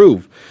else to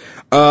prove.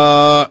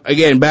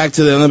 Again, back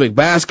to the Olympic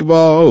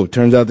basketball. Oh,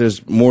 turns out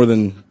there's more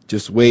than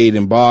just Wade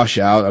and Bosch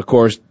out. Of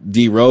course,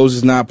 D. Rose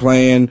is not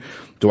playing.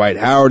 Dwight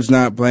Howard's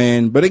not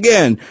playing. But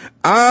again,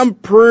 I'm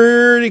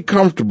pretty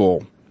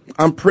comfortable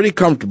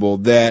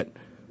that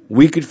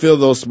we could fill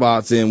those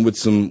spots in with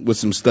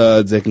some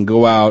studs that can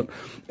go out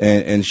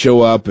and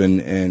show up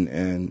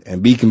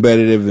and be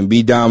competitive and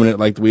be dominant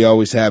like we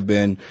always have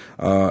been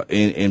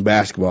in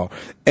basketball.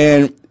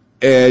 And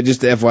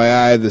just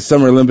FYI, the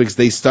Summer Olympics,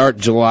 they start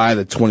July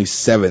the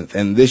 27th,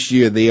 and this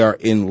year they are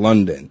in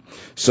London.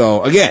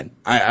 So again,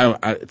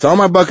 it's on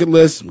my bucket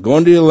list. I'm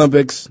going to the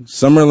Olympics,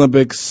 Summer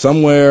Olympics,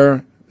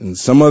 somewhere in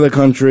some other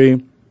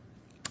country.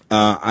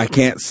 I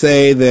can't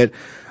say that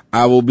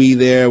I will be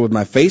there with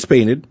my face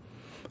painted.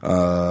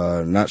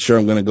 Not sure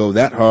I'm going to go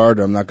that hard.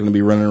 I'm not going to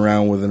be running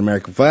around with an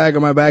American flag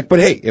on my back. But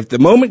hey, if the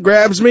moment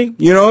grabs me,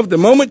 if the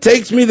moment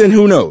takes me, then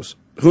who knows?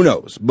 Who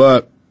knows?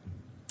 But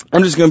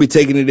I'm just going to be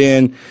taking it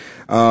in.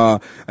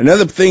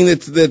 Another thing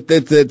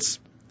that's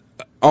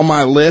on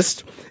my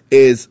list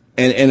is,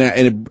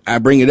 and I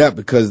bring it up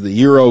because the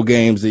Euro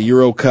games, the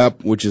Euro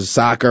Cup, which is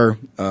soccer,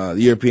 the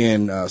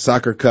European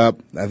Soccer Cup,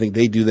 I think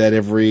they do that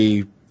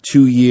every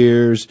 2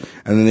 years,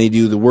 and then they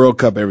do the World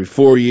Cup every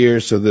 4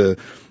 years. So the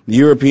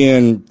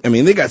European, I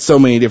mean, they got so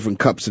many different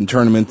cups and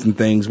tournaments and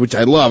things, which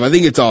I love. I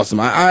think it's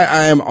awesome.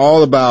 I am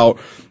all about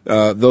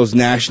those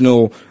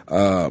national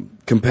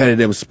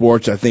competitive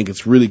sports. I think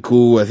it's really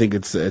cool. I think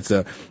it's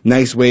a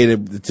nice way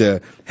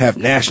to have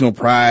national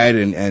pride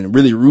and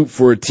really root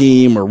for a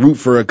team or root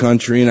for a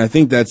country. And I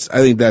think that's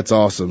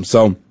awesome.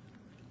 So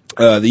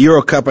the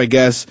Euro Cup, I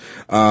guess,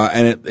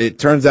 and it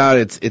turns out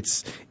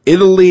it's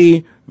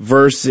Italy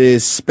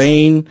versus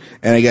Spain,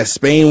 and I guess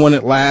Spain won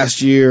it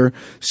last year.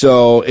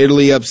 So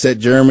Italy upset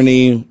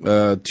Germany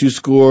 2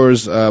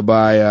 scores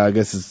by I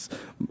guess it's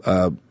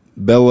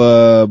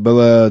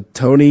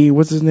Bellatoni.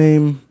 What's his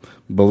name?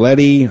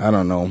 Belletti, I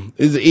don't know.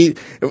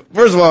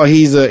 First of all,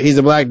 he's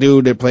a black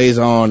dude that plays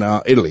on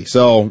Italy,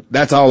 so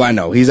that's all I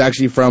know. He's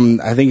actually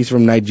I think he's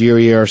from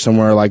Nigeria or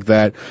somewhere like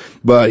that,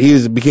 but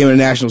he became a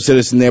national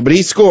citizen there. But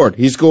he scored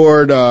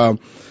 2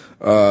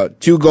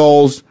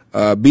 goals,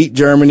 beat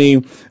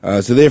Germany,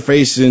 so they're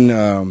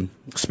facing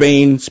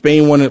Spain.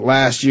 Spain won it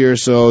last year,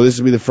 so this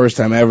will be the first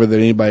time ever that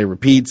anybody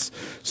repeats.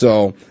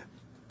 So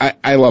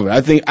I love it.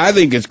 I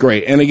think it's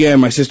great. And again,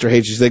 my sister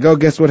hates it. She's like, oh,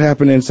 guess what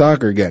happened in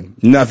soccer again?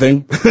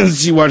 Nothing.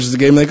 She watches the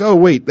game like, oh,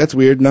 wait, that's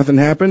weird. Nothing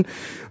happened.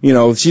 You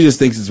know, she just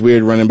thinks it's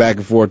weird running back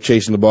and forth,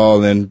 chasing the ball,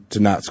 and then to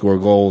not score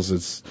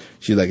goals.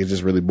 She's like, it's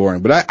just really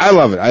boring. But I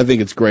love it. I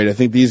think it's great. I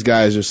think these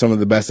guys are some of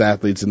the best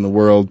athletes in the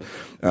world.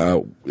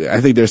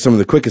 I think they're some of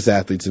the quickest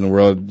athletes in the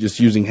world, just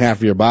using half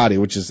of your body,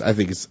 which is, I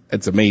think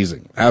it's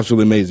amazing.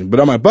 Absolutely amazing.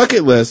 But on my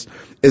bucket list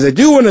is I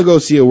do want to go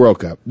see a World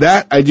Cup.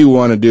 That I do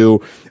want to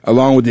do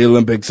along with the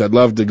Olympics. I'd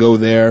love to go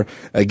there.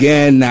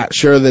 Again, not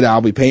sure that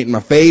I'll be painting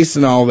my face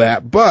and all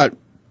that, but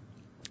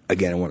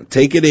again, I want to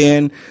take it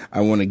in.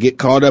 I want to get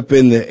caught up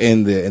in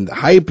the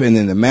hype and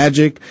in the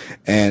magic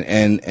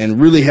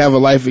and really have a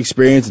life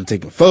experience and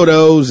taking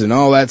photos and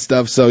all that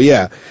stuff. So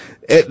yeah,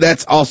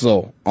 that's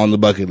also on the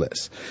bucket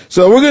list.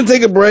 So we're going to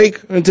take a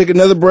break. We're going to take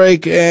another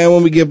break. And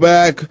when we get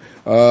back,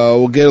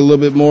 we'll get a little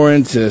bit more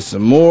into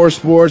some more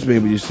sports,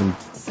 maybe do some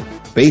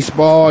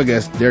baseball. I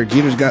guess Derek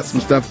Jeter's got some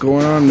stuff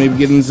going on, maybe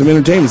get into some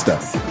entertainment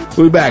stuff.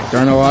 We'll be back.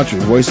 Darnell Autry,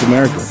 Voice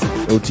America,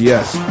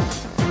 OTS.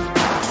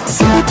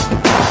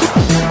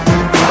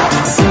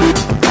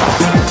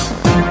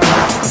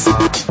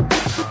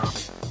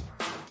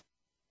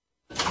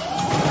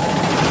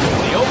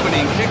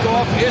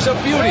 Is a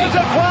beauty. There's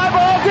a fly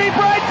ball deep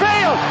right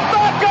field.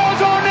 Back goes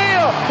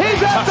O'Neill.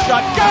 He's at the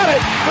shot. Got it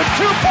with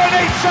 2.8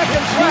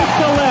 seconds left.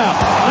 To left.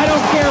 I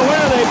don't care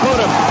where they put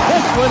him.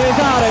 This one is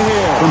out of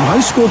here. From high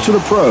school to the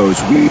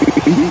pros, we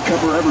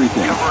cover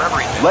everything.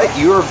 Let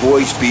your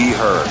voice be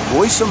heard.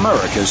 Voice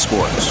America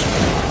Sports.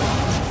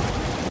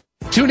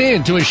 Tune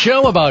in to a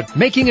show about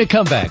making a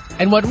comeback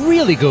and what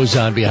really goes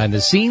on behind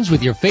the scenes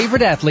with your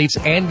favorite athletes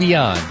and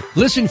beyond.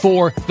 Listen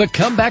for The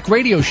Comeback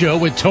Radio Show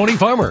with Tony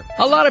Farmer.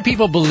 A lot of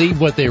people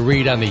believe what they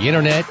read on the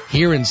internet,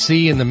 hear and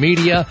see in the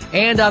media,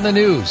 and on the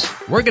news.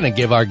 We're going to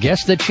give our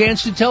guests the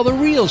chance to tell the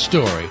real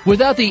story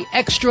without the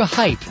extra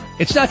hype.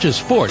 It's not just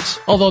sports,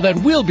 although that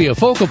will be a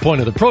focal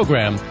point of the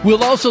program.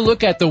 We'll also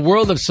look at the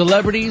world of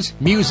celebrities,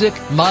 music,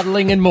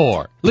 modeling, and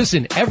more.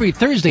 Listen every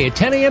Thursday at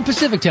 10 a.m.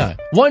 Pacific Time,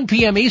 1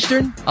 p.m.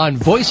 Eastern on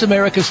Voice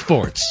America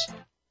Sports.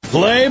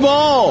 Play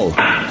ball!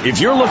 If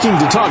you're looking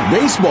to talk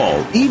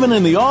baseball, even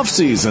in the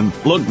off-season,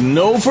 look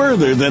no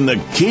further than the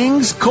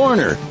King's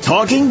Corner,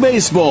 talking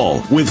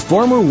baseball with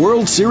former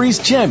World Series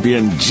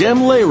champion Jim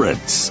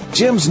Leyritz.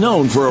 Jim's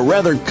known for a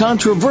rather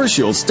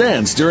controversial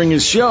stance during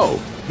his show.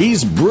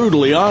 He's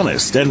brutally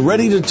honest and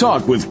ready to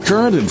talk with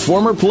current and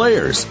former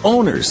players,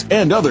 owners,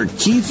 and other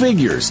key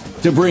figures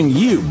to bring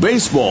you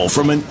baseball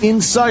from an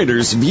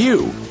insider's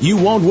view. You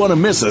won't want to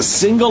miss a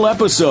single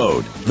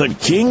episode. The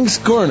King's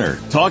Corner,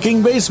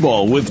 talking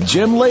baseball with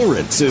Jim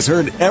Leyritz is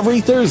heard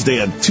every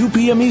Thursday at 2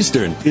 p.m.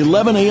 Eastern,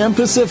 11 a.m.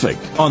 Pacific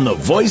on the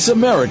Voice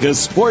America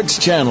Sports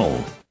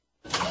Channel.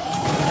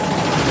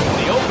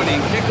 The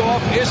opening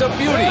kickoff is a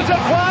beauty. There's a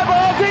fly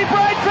ball deep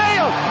right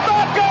field.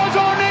 Back goes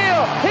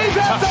O'Neill. He's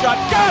at the shot.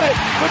 Got it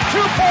with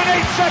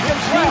 2.8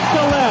 seconds left.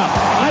 To left.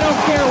 I don't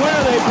care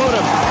where they put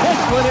him. This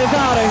one is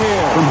out of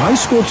here. From high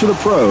school to the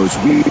pros,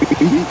 we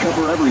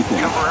cover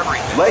everything.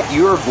 Let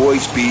your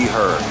voice be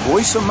heard.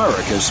 Voice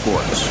America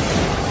Sports.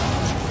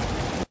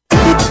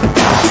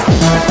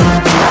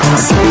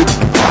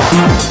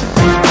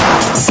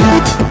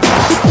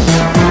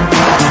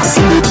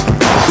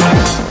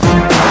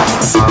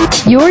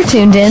 You're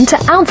tuned in to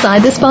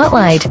Outside the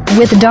Spotlight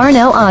with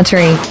Darnell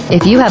Autry.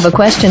 If you have a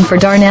question for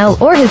Darnell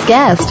or his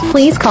guest,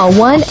 please call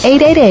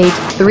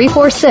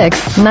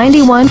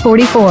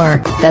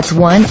 1-888-346-9144. That's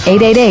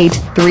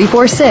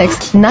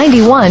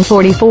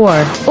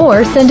 1-888-346-9144.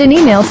 Or send an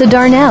email to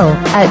Darnell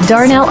at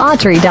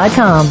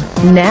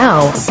darnellautry.com.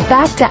 Now,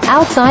 back to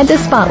Outside the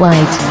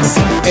Spotlight.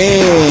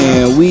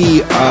 And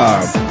we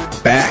are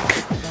back.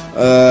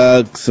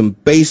 Some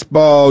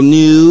baseball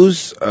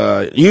news.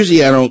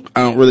 Usually I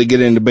don't really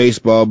get into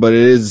baseball, but it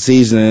is the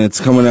season and it's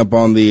coming up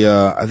on the,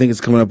 I think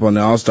it's coming up on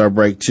the All-Star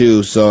break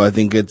too. So I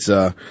think it's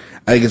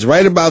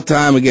right about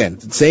time again.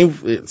 Same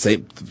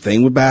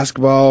thing with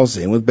basketball,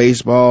 same with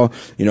baseball.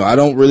 You know, I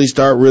don't really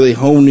start really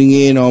honing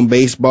in on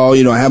baseball.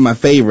 You know, I have my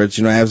favorites.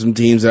 You know, I have some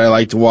teams that I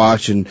like to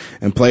watch and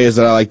players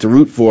that I like to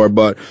root for,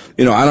 but,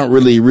 you know, I don't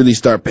really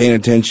start paying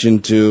attention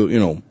to, you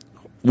know,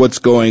 what's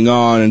going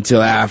on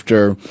until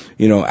after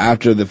the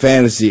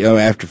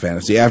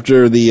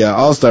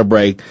All-Star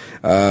break,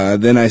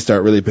 then I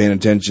start really paying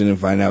attention and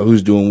find out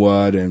who's doing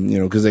what, and, you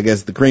know, cause I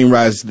guess the cream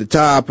rises to the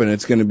top and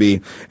it's gonna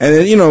be, and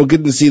then, you know,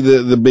 getting to see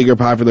the bigger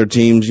popular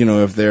teams, you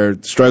know, if they're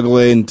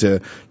struggling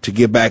to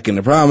get back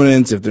into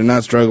prominence, if they're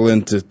not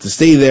struggling to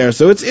stay there.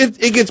 So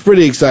it gets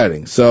pretty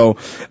exciting. So,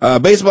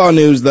 baseball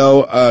news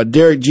though,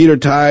 Derek Jeter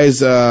ties,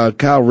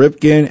 Cal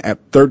Ripken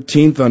at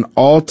 13th on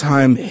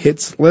all-time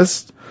hits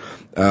list.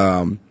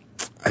 I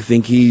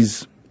think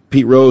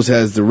Pete Rose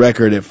has the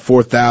record at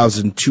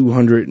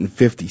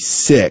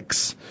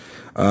 4,256.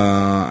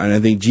 And I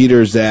think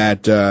Jeter's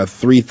at,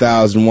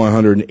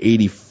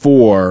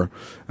 3,184,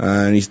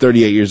 and he's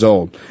 38 years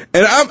old.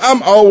 And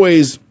I'm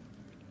always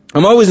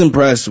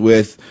impressed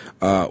with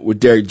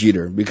Derek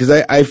Jeter because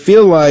I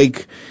feel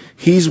like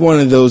he's one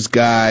of those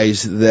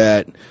guys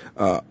that,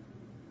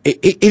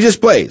 he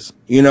just plays,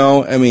 you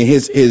know. I mean,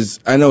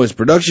 I know his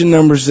production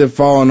numbers have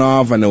fallen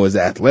off. I know his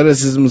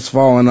athleticism has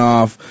fallen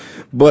off.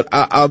 But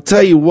I'll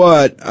tell you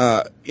what,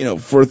 you know,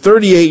 for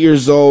 38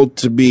 years old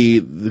to be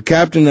the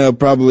captain of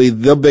probably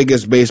the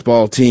biggest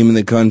baseball team in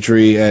the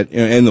country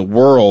in the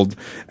world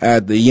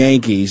at the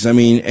Yankees, I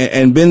mean,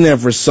 and been there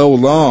for so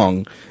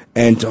long,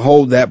 and to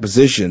hold that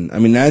position, I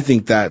mean, I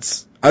think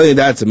that's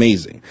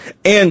amazing.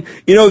 And,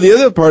 you know, the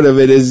other part of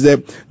it is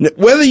that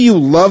whether you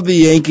love the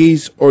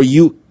Yankees or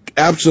you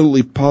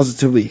absolutely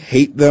positively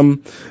hate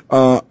them,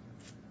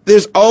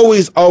 there's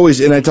always,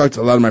 and I talk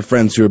to a lot of my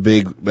friends who are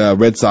big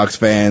Red Sox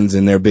fans,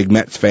 and they're big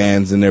Mets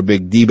fans, and they're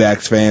big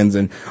D-backs fans,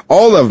 and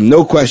all of them,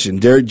 no question,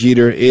 Derek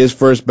Jeter is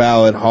first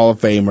ballot Hall of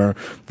Famer.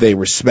 They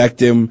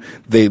respect him.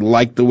 They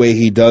like the way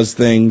he does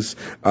things.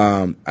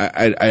 I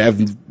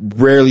have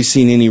rarely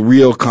seen any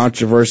real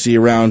controversy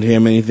around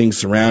him, anything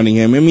surrounding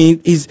him. I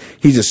mean, he's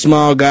a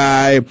small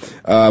guy,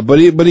 but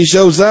he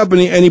shows up and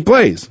he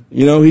plays.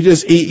 You know, he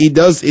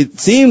does. It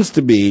seems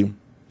to be,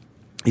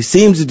 he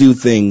seems to do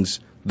things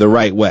the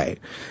right way.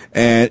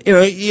 And, you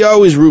know, you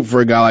always root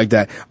for a guy like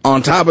that,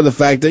 on top of the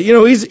fact that, you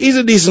know, he's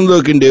a decent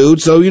looking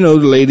dude, so, you know,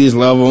 the ladies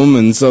love him,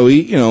 and so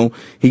he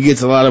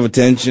gets a lot of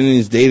attention, and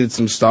he's dated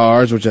some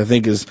stars, which I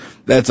think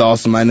that's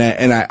awesome. And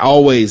I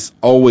always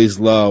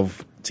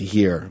love to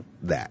hear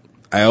that.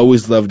 I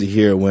always love to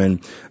hear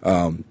when,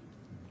 you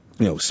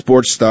know,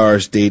 sports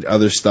stars date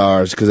other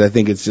stars, because I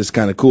think it's just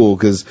kind of cool,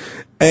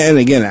 and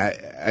again,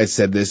 I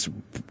said this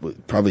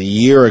probably a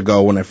year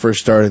ago when I first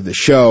started the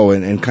show,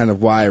 and kind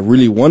of why I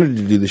really wanted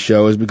to do the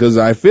show is because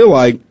I feel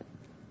like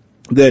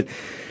that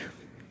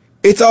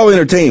it's all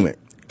entertainment.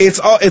 It's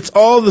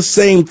all the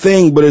same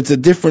thing, but it's a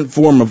different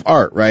form of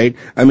art, right?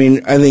 I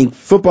mean, I think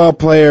football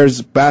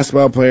players,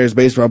 basketball players,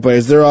 baseball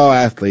players, they're all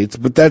athletes,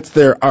 but that's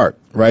their art,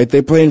 right?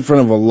 They play in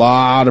front of a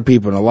lot of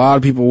people, and a lot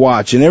of people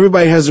watch, and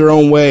everybody has their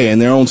own way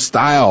and their own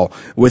style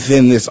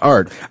within this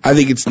art. I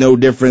think it's no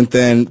different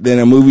than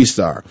a movie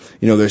star.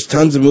 You know, there's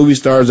tons of movie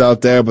stars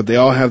out there, but they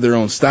all have their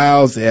own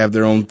styles. They have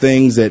their own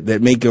things that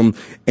make them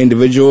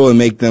individual and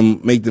make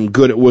them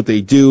good at what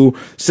they do.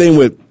 Same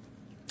with,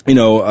 you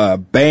know,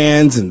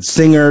 bands and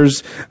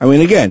singers. I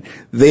mean, again,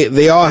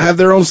 they all have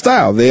their own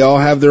style. They all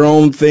have their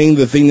own thing,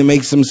 the thing that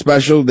makes them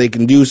special. They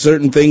can do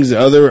certain things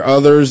that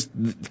others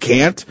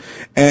can't.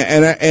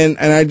 And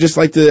I just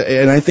like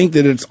to, and I think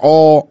that it's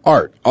all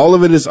art. All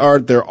of it is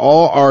art. They're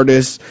all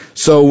artists.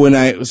 So when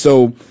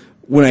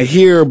I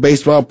hear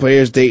baseball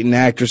players dating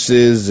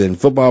actresses and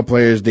football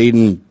players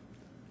dating,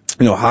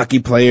 you know,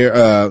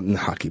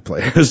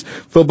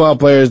 football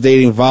players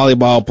dating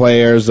volleyball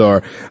players,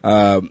 or,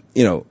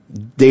 you know,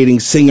 dating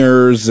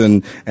singers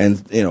and,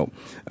 you know,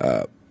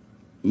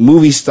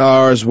 movie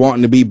stars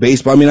wanting to be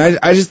baseball. I mean,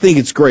 I just think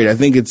it's great. I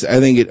think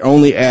it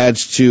only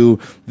adds to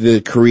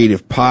the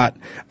creative pot.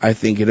 I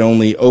think it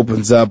only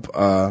opens up,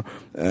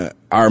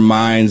 our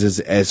minds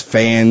as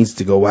fans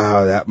to go,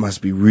 wow, that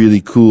must be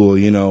really cool.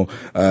 You know,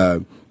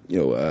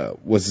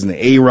 what's his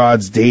name?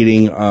 A-Rod's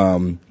dating,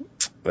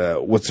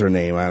 what's her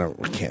name? I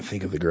can't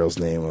think of the girl's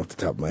name off the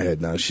top of my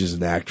head now. She's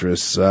an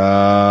actress.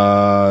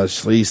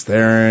 Charlize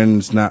Theron.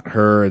 It's not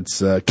her.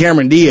 It's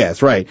Cameron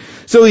Diaz, right?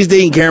 So he's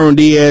dating Cameron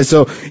Diaz.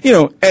 So, you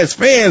know, as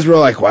fans, we're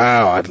like,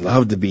 wow, I'd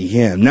love to be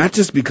him. Not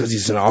just because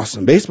he's an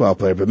awesome baseball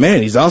player, but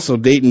man, he's also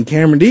dating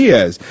Cameron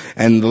Diaz.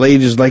 And the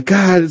lady's like,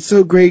 God, it's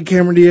so great.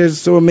 Cameron Diaz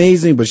is so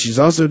amazing, but she's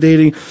also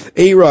dating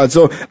A-Rod.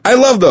 So I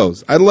love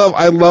those. I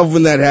love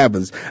when that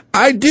happens.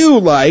 I do.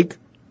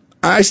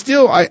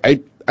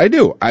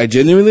 I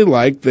genuinely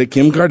like that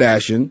Kim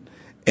Kardashian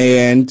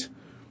and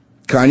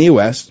Kanye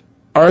West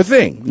are a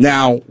thing.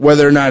 Now,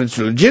 whether or not it's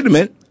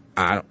legitimate,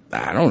 I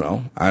don't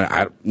know.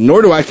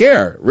 Nor do I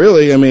care,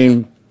 really. I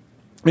mean,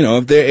 you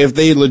know, if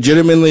they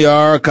legitimately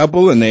are a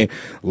couple and they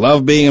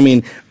love being, I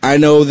mean, I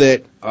know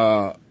that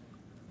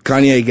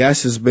Kanye, I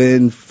guess, has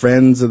been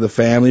friends of the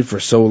family for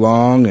so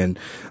long, and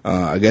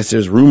I guess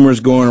there's rumors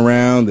going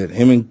around that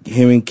him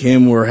and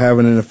Kim were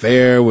having an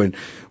affair when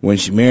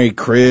she married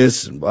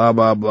Chris, and blah,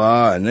 blah,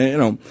 blah, and, you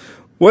know,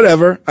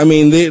 whatever. I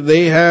mean,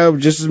 they have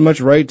just as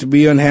much right to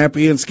be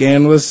unhappy and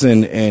scandalous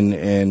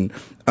and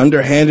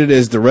underhanded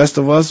as the rest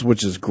of us,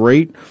 which is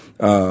great.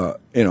 You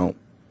know,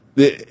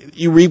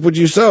 you reap what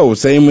you sow.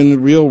 Same in the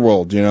real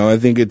world, you know. I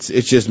think it's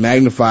just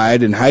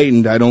magnified and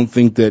heightened. I don't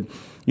think that,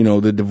 you know,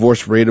 the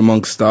divorce rate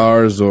amongst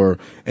stars or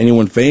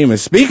anyone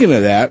famous. Speaking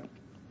of that,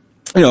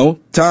 you know,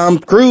 Tom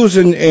Cruise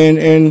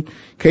and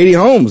Katie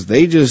Holmes,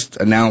 they just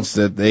announced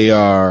that they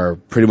are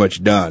pretty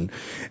much done.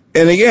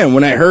 And again,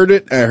 when I heard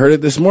it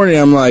this morning,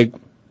 I'm like,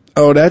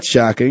 oh, that's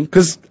shocking,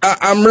 because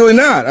I'm really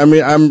not. I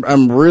mean,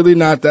 I'm really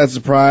not that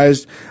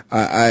surprised.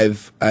 I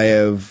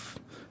have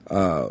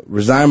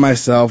resigned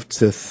myself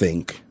to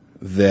think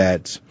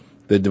that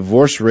the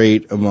divorce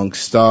rate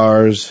amongst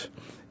stars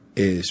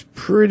is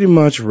pretty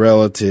much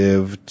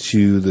relative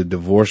to the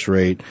divorce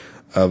rate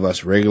of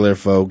us regular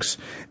folks.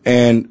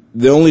 And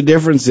the only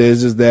difference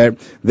is that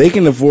they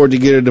can afford to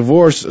get a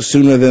divorce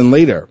sooner than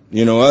later.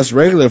 You know, us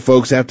regular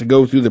folks have to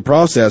go through the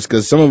process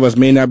because some of us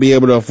may not be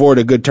able to afford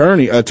a good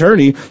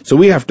attorney, so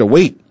we have to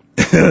wait.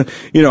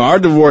 Our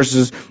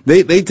divorces,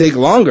 they take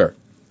longer,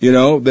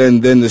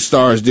 than the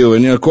stars do.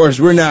 And, of course,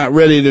 we're not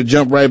ready to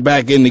jump right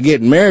back into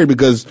getting married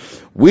because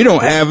we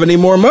don't have any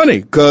more money.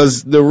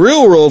 Because the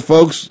real world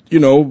folks,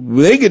 when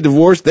they get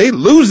divorced, they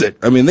lose it.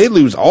 I mean, they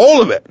lose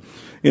all of it.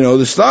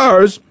 The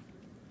stars,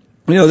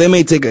 they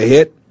may take a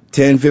hit,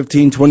 $10,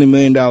 $15, $20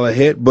 million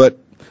hit, but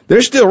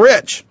they're still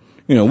rich.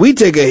 We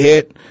take a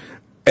hit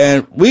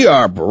and we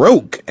are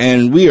broke,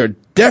 and we are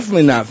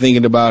definitely not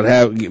thinking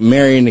about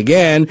marrying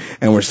again,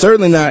 and we're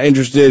certainly not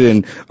interested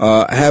in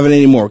having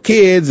any more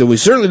kids, and we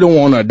certainly don't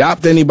want to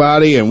adopt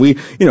anybody, and we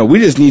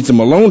just need some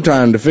alone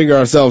time to figure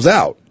ourselves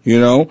out,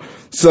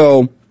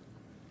 So,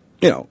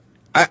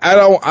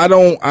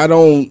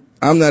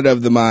 I'm not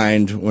of the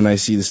mind when I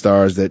see the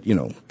stars that,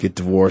 get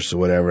divorced or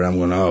whatever, and I'm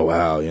going, oh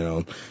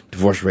wow,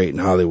 divorce rate in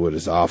Hollywood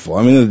is awful.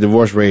 I mean, the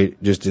divorce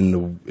rate just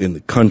in the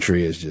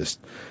country is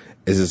just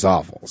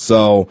awful.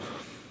 So,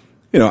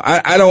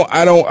 I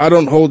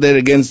don't hold that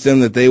against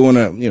them that they want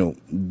to,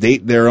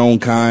 date their own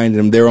kind,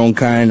 and their own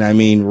kind, I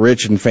mean,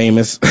 rich and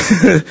famous.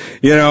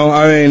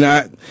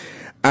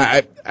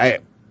 I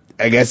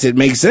guess it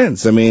makes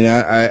sense. I mean,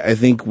 I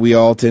think we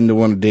all tend to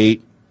want to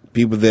date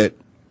people that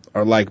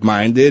are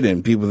like-minded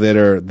and people that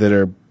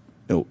are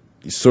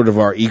sort of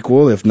our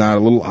equal, if not a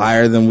little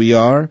higher than we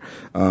are.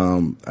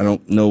 I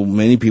don't know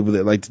many people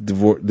that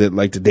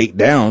like to date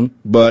down,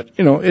 but,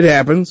 it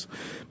happens.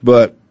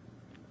 But,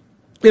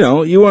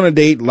 you want to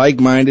date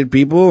like-minded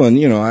people, and,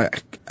 I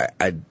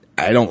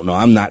don't know.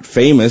 I'm not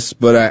famous,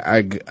 but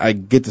I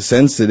get the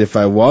sense that if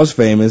I was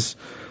famous,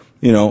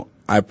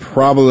 I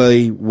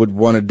probably would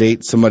want to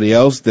date somebody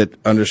else that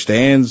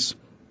understands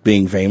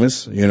being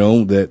famous,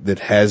 that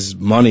has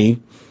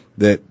money,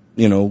 that,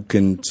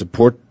 can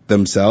support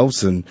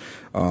themselves and,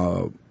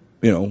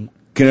 can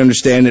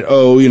understand that,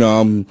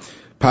 I'm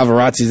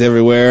paparazzi's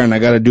everywhere and I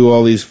got to do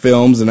all these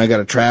films and I got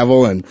to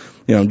travel and,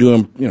 I'm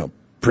doing,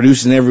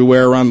 producing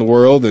everywhere around the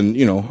world, and,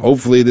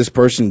 hopefully this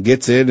person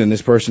gets it and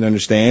this person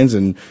understands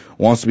and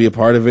wants to be a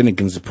part of it and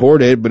can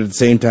support it, but at the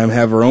same time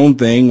have her own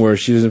thing where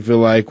she doesn't feel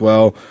like,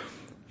 well,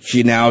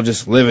 she now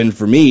just living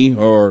for me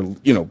or,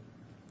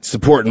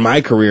 supporting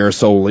my career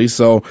solely.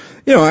 So,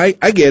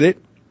 I get it.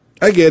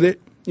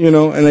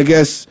 And I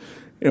guess,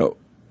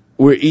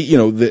 we're,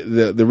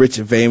 the rich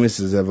and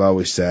famous, as I've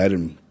always said,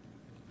 and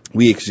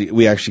we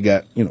actually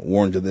got,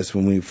 warned of this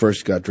when we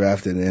first got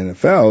drafted in the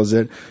NFL, is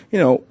that,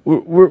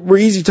 we're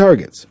easy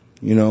targets.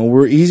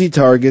 We're easy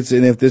targets,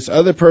 and if this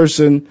other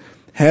person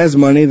has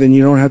money, then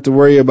you don't have to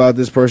worry about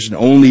this person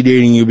only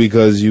dating you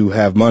because you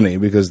have money,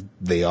 because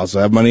they also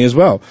have money as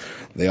well.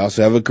 They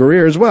also have a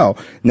career as well.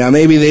 Now,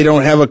 maybe they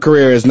don't have a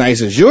career as nice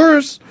as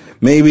yours.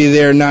 Maybe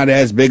they're not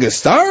as big a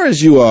star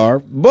as you are,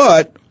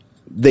 but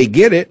they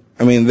get it.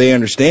 I mean, they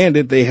understand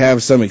it. They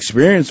have some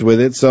experience with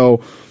it.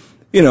 So,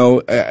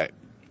 I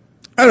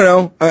don't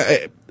know.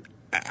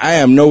 I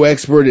am no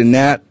expert in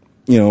that,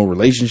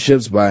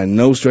 relationships by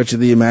no stretch of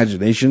the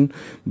imagination,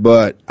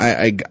 but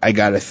I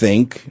gotta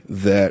think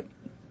that,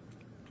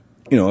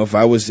 if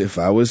I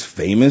was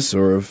famous,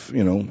 or if,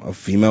 a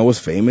female was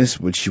famous,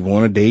 would she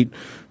want to date,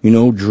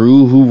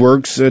 Drew, who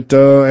works at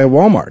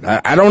Walmart?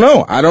 I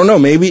don't know.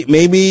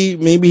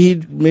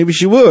 Maybe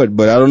she would,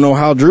 but I don't know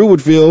how Drew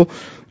would feel,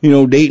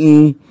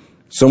 dating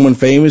someone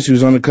famous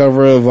who's on the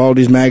cover of all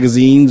these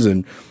magazines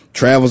and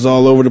travels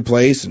all over the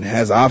place and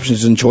has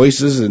options and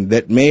choices, and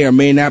that may or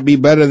may not be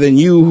better than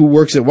you who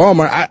works at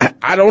Walmart.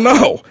 I don't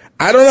know.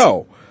 I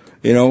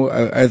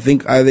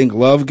think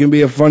love can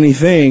be a funny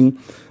thing,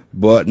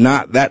 but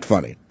not that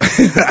funny.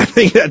 I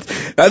think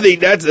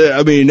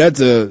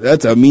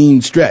that's a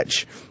mean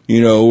stretch,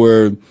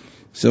 where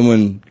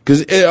someone,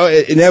 because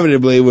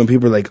inevitably when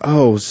people are like,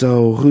 oh,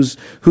 so who's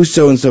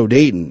so and so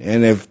dating,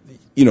 and if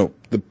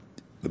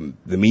the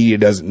media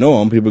doesn't know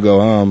them, people go,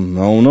 I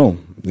don't know.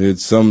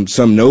 It's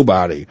some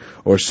nobody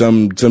or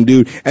some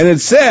dude. And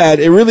it's sad.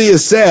 It really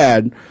is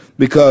sad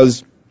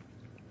because,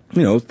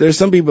 there's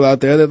some people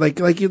out there that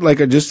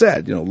like I just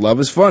said, love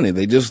is funny.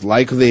 They just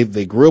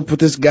they grew up with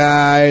this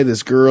guy,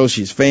 this girl,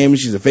 she's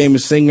famous, she's a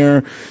famous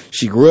singer.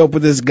 She grew up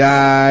with this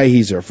guy,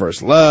 he's her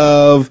first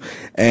love,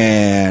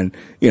 and,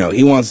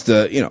 he wants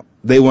to,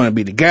 they want to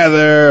be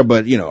together,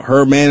 but,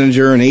 her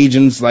manager and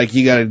agents,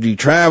 you gotta do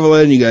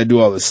traveling, you gotta do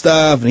all this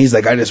stuff, and he's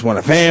like, I just want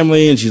a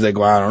family, and she's like,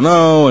 well, I don't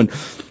know, and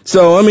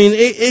so, I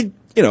mean,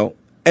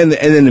 and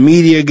then the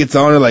media gets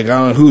on her, I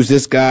don't know, who's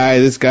this guy?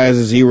 This guy's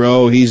a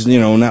zero. He's,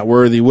 not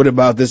worthy. What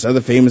about this other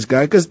famous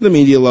guy? Because the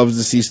media loves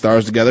to see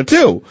stars together,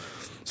 too.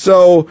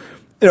 So,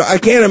 I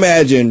can't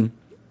imagine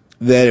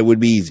that it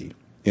would be easy.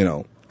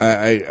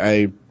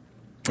 I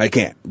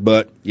can't.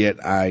 But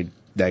yet I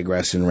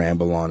digress and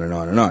ramble on and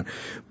on and on.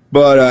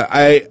 But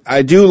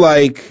I do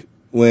like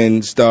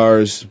when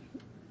stars,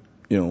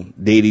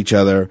 date each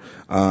other.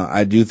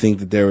 I do think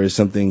that there is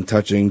something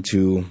touching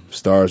to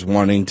stars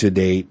wanting to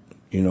date,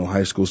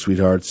 high school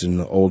sweethearts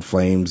and old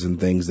flames and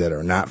things that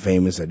are not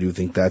famous. I do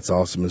think that's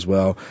awesome as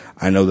well.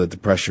 I know that the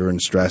pressure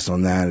and stress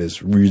on that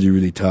is really,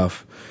 really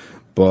tough.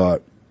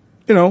 But,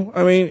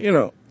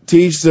 to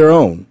each their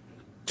own.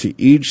 To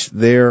each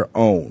their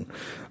own.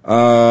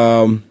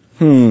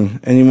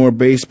 Any more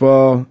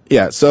baseball?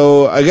 Yeah,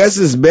 so I guess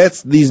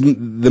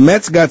the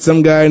Mets got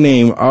some guy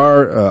named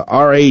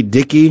R.A.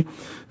 Dickey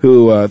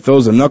who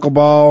throws a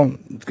knuckleball.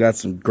 He's got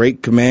some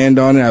great command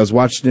on it. I was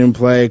watching him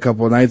play a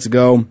couple of nights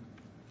ago.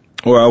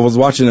 Or I was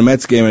watching the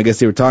Mets game. I guess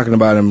they were talking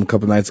about him a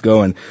couple of nights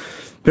ago, and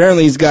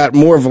apparently he's got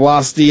more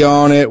velocity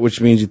on it,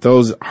 which means he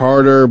throws it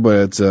harder,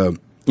 but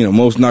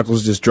most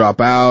knuckles just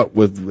drop out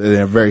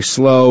they're very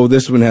slow.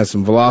 This one has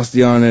some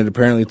velocity on it.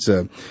 Apparently it's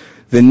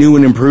the new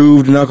and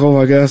improved knuckle,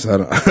 I guess.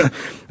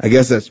 I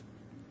guess that's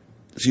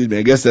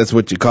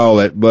what you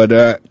call it.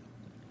 But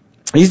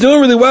he's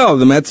doing really well.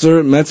 The Mets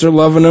are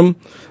loving him.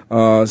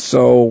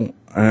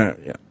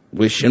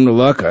 Wish him the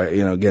luck.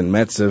 Again,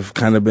 Mets have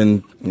kind of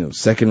been,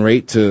 second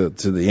rate to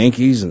the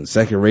Yankees and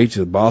second rate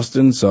to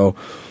Boston. So,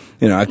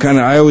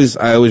 I always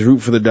root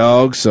for the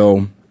dog.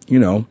 So,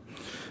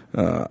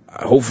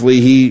 hopefully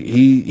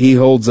he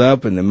holds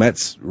up and the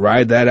Mets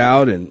ride that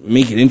out and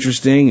make it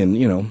interesting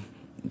and,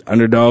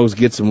 underdogs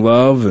get some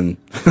love and,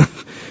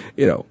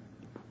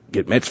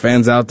 get Mets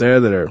fans out there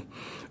that are,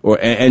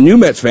 and new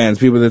Mets fans,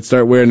 people that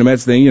start wearing the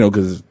Mets thing,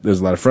 cause there's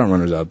a lot of front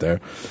runners out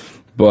there.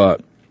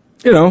 But,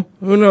 who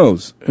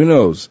knows?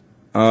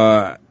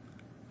 And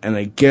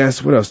I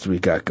guess, what else do we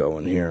got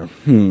going here?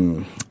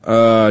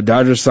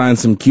 Dodgers signed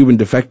some Cuban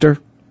defector,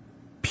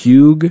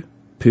 Puig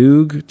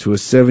to a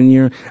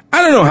 7-year.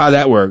 I don't know how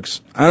that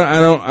works. I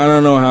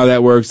don't know how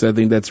that works. I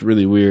think that's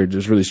really weird.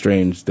 Just really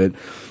strange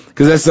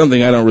because that's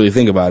something I don't really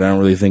think about. I don't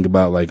really think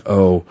about like,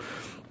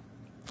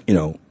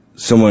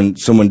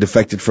 someone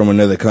defected from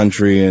another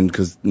country and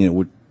cause,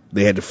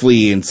 they had to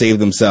flee and save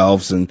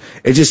themselves, and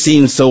it just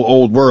seems so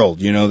old world,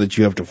 that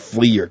you have to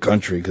flee your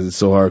country because it's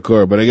so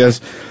hardcore. But I guess,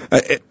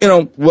 a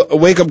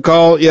wake-up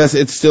call, yes,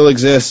 it still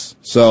exists.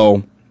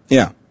 So,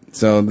 yeah.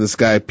 So this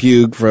guy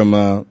Puig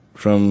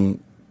from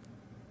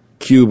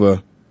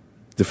Cuba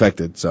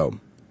defected. So,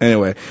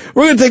 anyway,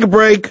 we're going to take a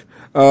break.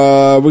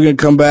 We're going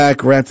to come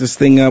back, wrap this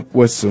thing up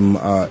with some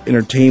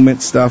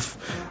entertainment stuff,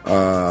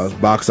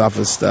 box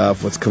office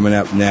stuff, what's coming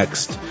up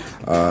next.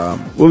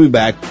 We'll be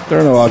back.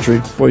 Darnell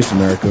Autry, Voice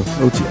America,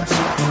 OTS.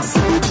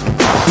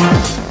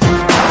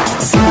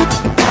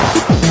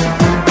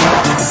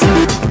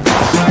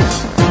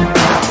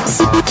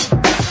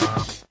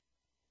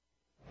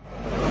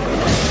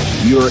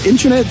 Your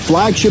internet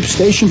flagship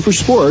station for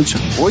sports,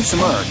 Voice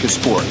America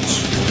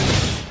Sports.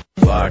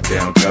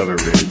 Lockdown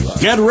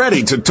coverage. Get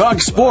ready to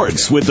talk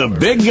sports with the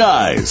big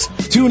guys.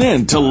 Tune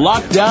in to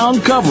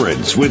Lockdown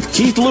Coverage with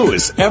Keith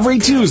Lewis every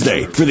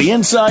Tuesday for the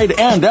inside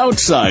and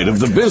outside of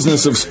the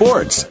business of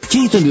sports.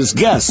 Keith and his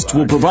guests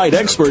will provide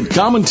expert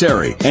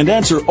commentary and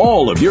answer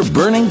all of your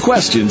burning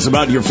questions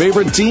about your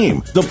favorite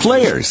team, the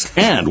players,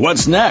 and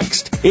what's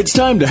next. It's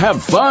time to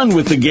have fun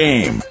with the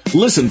game.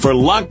 Listen for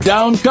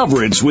Lockdown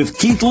Coverage with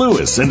Keith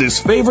Lewis and his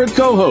favorite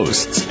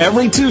co-hosts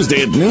every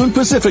Tuesday at noon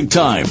Pacific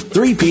Time,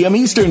 3 p.m.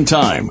 Eastern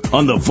Time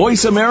on the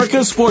Voice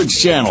America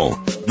Sports Channel.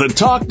 The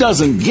talk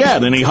doesn't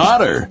get any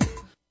hotter.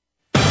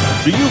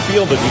 Do you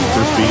feel the need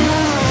for speed?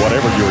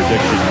 Whatever your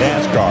addiction,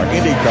 NASCAR,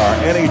 IndyCar,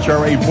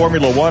 NHRA,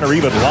 Formula One, or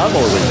even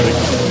lawnmower racing,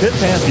 Pit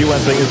Pass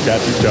USA has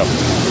got you covered.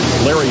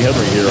 Larry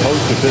Henry here,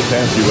 host of Pit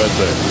Pass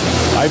USA.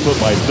 I put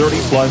my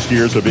 30-plus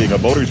years of being a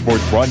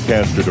motorsports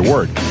broadcaster to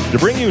work to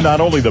bring you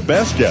not only the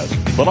best guests,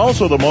 but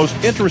also the most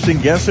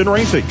interesting guests in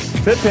racing.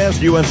 Pit Pass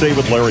USA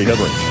with Larry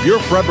Henry, your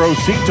front row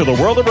seat to the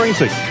world of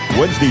racing.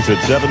 Wednesdays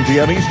at 7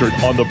 p.m. Eastern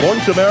on the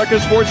Voice America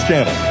Sports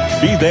Channel.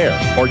 Be there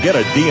or get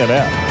a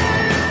DNF.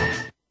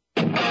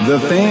 The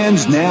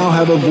fans now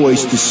have a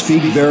voice to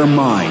speak their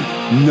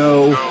mind.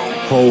 No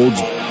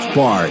holds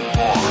barred.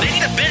 They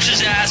need to bench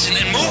his ass and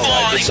move on.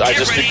 I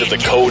just think that the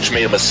coach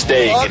made a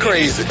mistake. All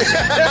crazy.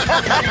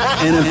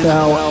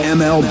 NFL,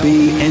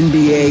 MLB,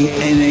 NBA,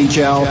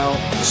 NHL.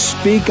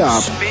 Speak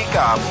up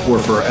or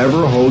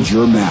forever hold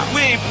your mouth.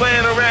 We ain't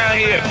playing around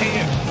here.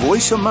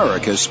 Voice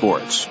America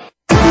Sports.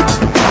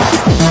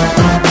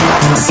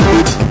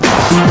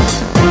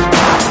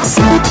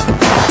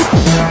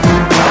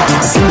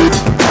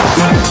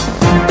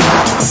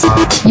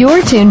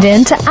 You're tuned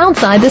in to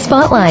Outside the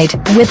Spotlight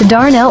with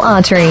Darnell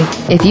Autry.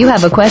 If you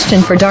have a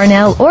question for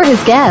Darnell or his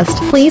guest,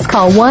 please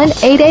call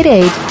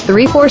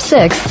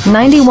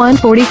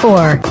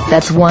 1-888-346-9144.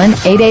 That's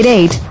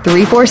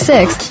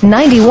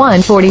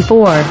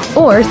 1-888-346-9144.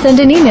 Or send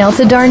an email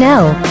to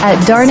Darnell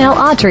at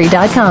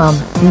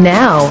darnellautry.com.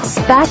 Now,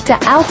 back to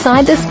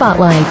Outside the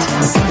Spotlight.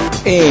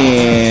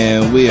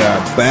 And we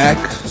are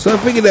back. So I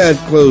figured I'd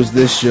close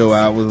this show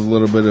out with a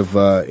little bit of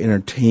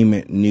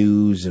entertainment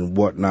news and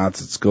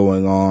whatnots that's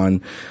going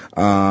on.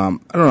 I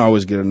don't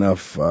always get an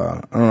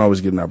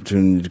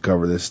opportunity to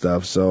cover this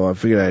stuff, so I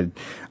figured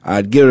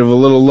I'd give it a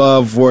little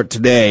love for it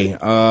today.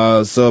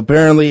 So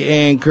apparently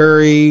Ann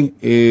Curry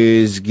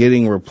is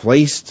getting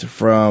replaced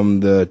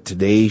from the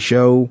Today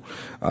Show.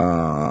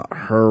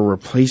 Her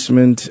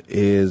replacement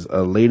is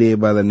a lady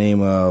by the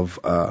name of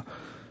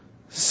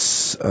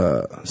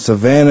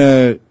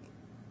Savannah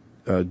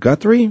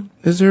Guthrie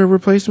is her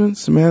replacement,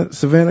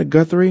 Savannah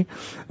Guthrie.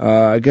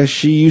 I guess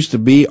she used to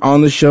be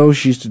on the show.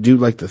 She used to do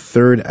like the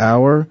third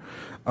hour.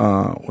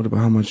 What about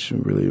how much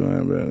really?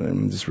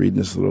 I'm just reading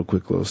this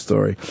little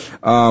story.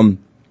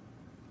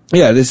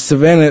 This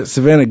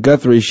Savannah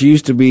Guthrie, she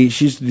used to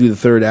do the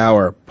third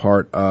hour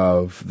part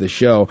of the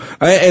show.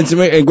 And some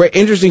great,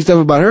 interesting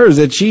stuff about her is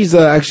that she's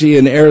actually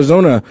in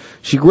Arizona.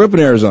 She grew up in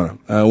Arizona.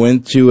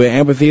 Went to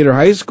Amphitheater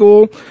High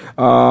School.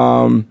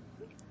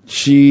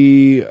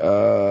 She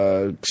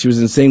was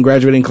in the same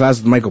graduating class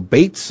with Michael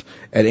Bates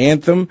at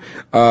Anthem.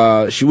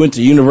 She went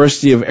to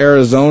University of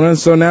Arizona,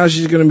 so now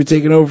she's going to be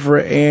taking over for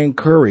Ann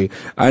Curry.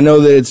 I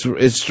know that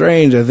it's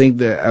strange. I think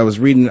that I was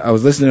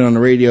listening on the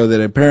radio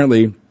that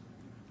apparently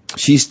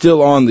she's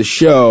still on the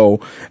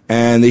show,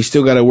 and they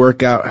still got to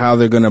work out how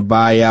they're going to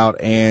buy out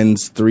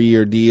Ann's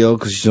 3-year deal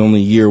because she's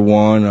only year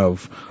one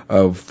of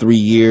 3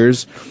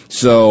 years.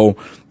 So,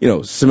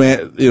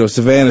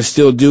 Savannah's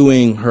still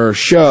doing her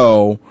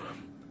show.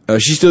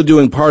 She's still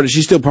part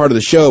of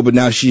the show, but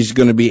now she's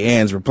going to be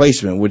Ann's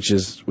replacement, which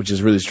is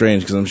really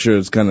strange because I'm sure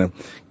it's kind of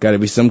got to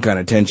be some kind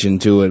of tension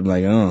to it.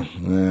 Like, oh,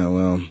 yeah,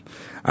 well,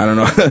 I don't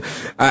know.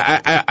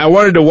 I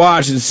wanted to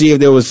watch and see if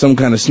there was some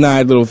kind of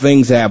snide little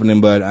things happening,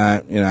 but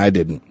I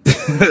didn't.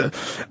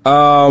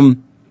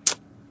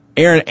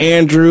 Erin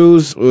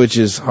Andrews, which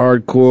is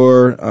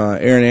hardcore.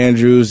 Erin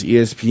Andrews,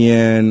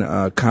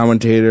 ESPN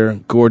commentator,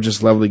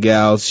 gorgeous, lovely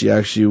gal. She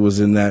actually was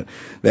in that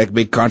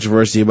big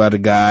controversy about a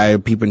guy,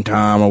 Peeping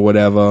Tom or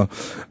whatever.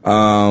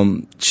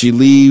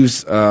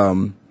 She's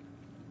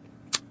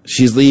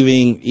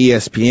leaving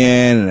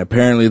ESPN, and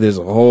apparently there's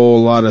a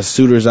whole lot of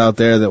suitors out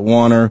there that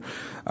want her.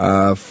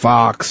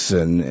 Fox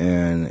and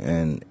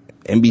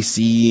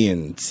NBC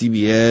and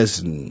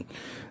CBS and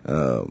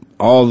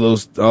all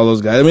those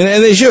guys. I mean,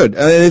 and they should.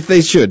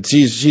 They should.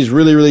 She's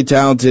really, really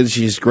talented.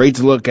 She's great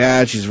to look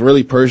at. She's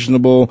really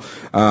personable.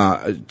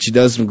 She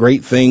does some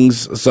great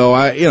things. So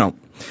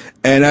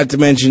and not to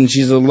mention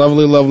she's a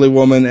lovely, lovely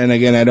woman. And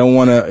again, I don't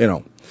want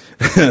to,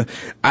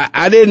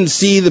 I didn't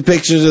see the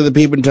pictures of the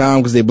Peeping Tom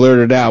because they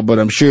blurred it out, but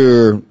I'm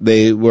sure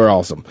they were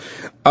awesome.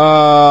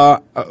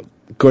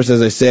 Of course,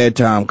 as I said,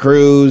 Tom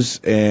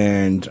Cruise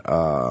and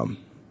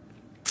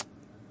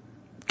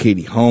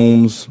Katie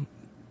Holmes,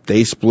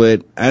 they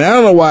split. And I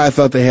don't know why I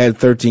thought they had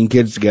 13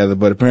 kids together,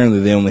 but apparently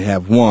they only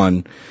have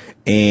one.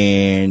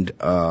 And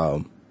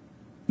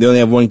they only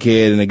have one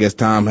kid, and I guess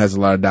Tom has a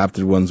lot of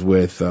adopted ones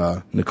with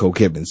Nicole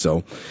Kidman.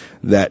 So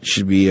that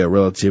should be a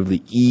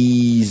relatively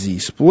easy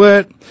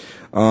split.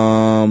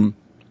 Charlie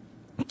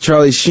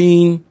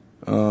Sheen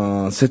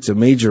sets a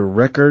major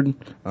record.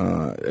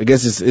 I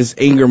guess this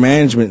anger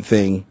management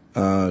thing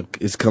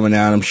is coming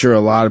out. I'm sure a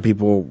lot of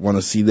people want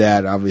to see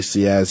that,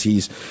 obviously, as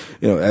he's,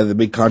 as the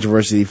big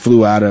controversy, he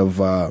flew out of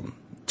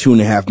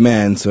 2.5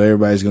 Men, so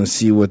everybody's going to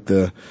see what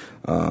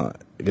I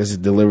guess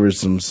it delivers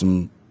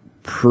some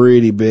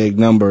pretty big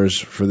numbers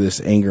for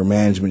this anger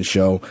management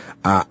show.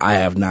 I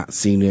have not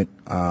seen it.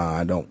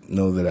 I don't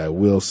know that I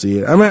will see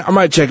it. I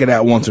might check it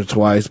out once or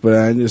twice, but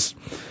I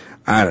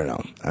don't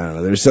know.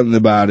 There's something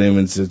about him.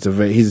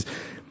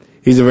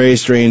 He's a very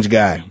strange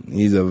guy.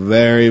 He's a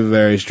very,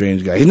 very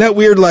strange guy. He's not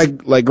weird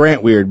like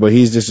Grant weird, but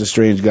he's just a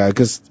strange guy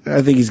because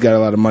I think he's got a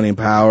lot of money and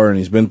power, and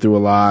he's been through a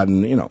lot,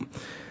 and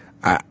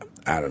I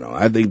don't know.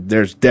 I think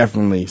there's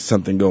definitely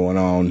something going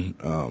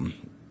on.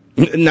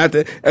 Not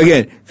that,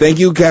 again, thank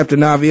you,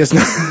 Captain Obvious.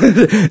 not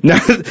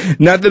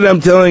that I'm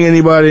telling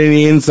anybody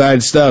any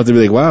inside stuff to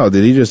be like, wow,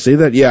 did he just say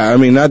that? Yeah, I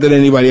mean, not that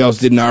anybody else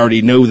didn't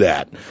already know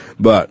that,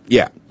 but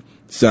yeah.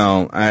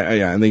 So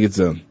I think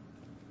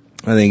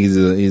he's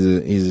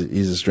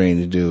a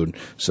strange dude.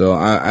 So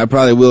I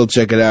probably will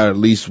check it out at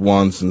least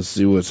once and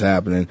see what's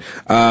happening.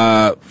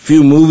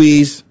 Few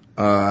movies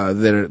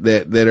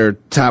that are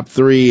top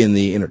 3 in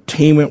the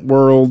entertainment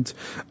world.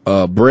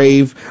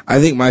 Brave.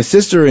 I think my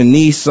sister and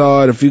niece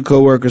saw it. A few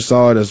coworkers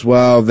saw it as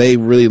well. They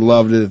really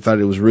loved it. They thought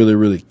it was really,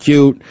 really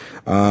cute.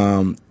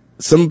 Some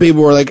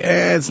people were like,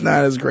 it's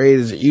not as great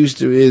as it used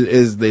to,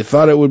 as they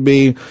thought it would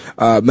be.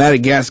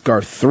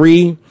 Madagascar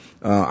 3.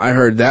 I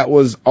heard that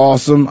was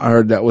awesome. I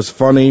heard that was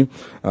funny.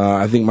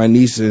 I think my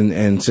niece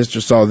and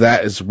sister saw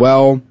that as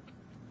well.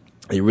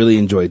 They really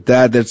enjoyed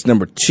that. That's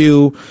number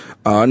 2.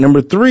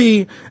 Number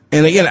 3,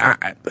 and again,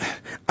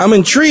 I'm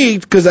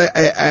intrigued because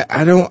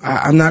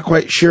I'm not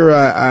quite sure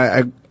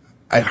I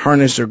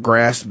harness or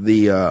grasp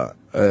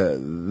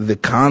the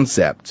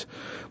concept.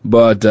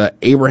 But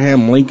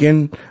Abraham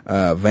Lincoln,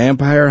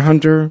 Vampire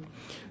Hunter.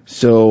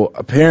 So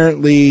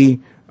apparently,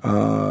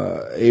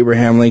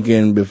 Abraham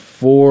Lincoln,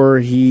 before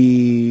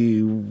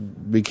he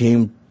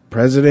became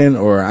president,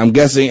 or I'm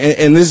guessing,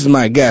 and this is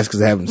my guess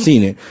because I haven't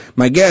seen it,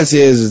 my guess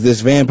is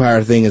this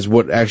vampire thing is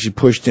what actually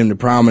pushed him to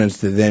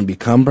prominence to then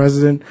become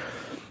president.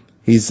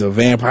 He's a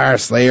vampire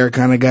slayer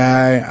kind of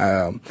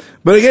guy.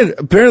 But again,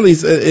 apparently,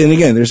 and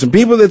again, there's some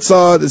people that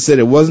saw it that said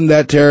it wasn't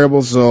that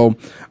terrible, so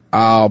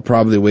I'll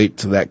probably wait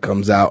till that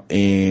comes out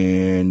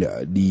in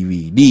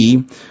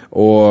DVD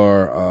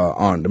or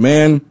on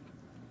demand.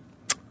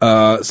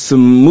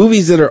 Some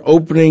movies that are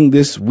opening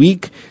this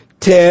week.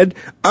 Ted,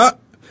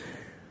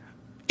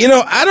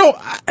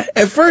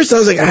 At first I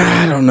was like,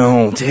 I don't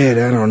know, Ted,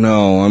 I don't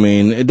know. I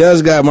mean, it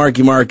does got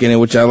Marky Mark in it,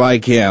 which I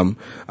like him.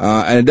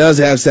 And it does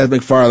have Seth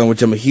MacFarlane,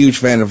 which I'm a huge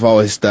fan of all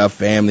his stuff,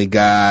 Family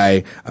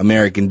Guy,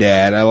 American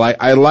Dad.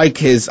 I like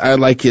his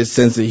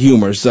sense of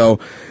humor. So,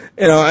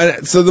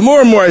 and so the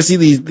more and more I see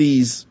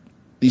these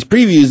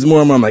previews, the more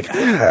and more I'm like,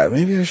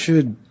 maybe I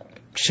should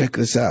check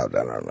this out.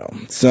 I don't know.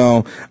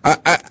 So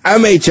I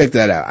may check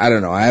that out. I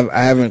don't know.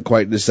 I haven't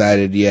quite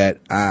decided yet.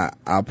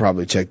 I'll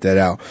probably check that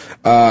out.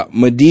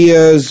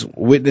 Medea's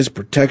Witness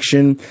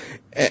Protection.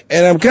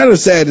 And I'm kind of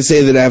sad to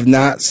say that I've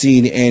not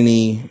seen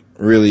any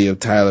really of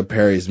Tyler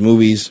Perry's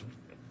movies.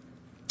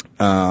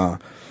 I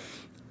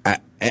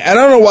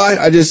don't know why.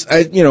 It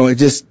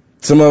just,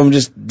 some of them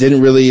just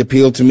didn't really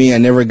appeal to me. I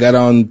never got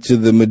on to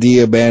the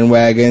Medea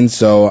bandwagon.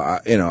 So, I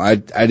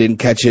didn't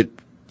catch it,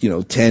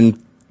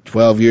 10,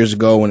 12 years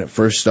ago when it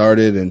first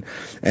started, and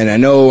I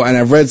know, and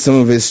I've read some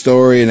of his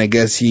story, and I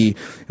guess he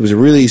was a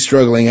really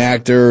struggling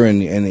actor,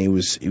 and he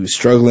was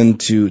struggling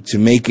to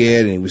make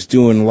it, and he was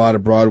doing a lot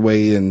of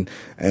Broadway, and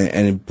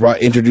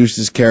introduced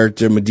his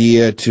character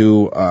Medea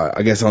to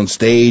I guess on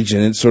stage,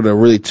 and it sort of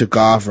really took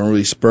off and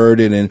really spurred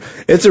it, and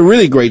it's a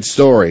really great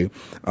story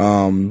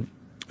from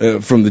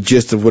the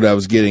gist of what I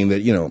was getting,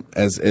 that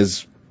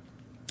as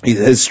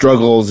his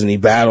struggles, and he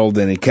battled,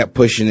 and he kept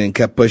pushing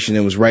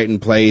and was writing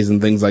plays and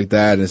things like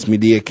that. And as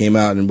Medea came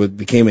out and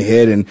became a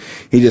hit, and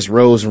he just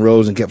rose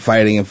and kept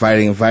fighting. And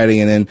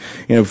then,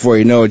 before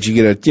you know it, you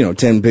get a,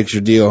 10-picture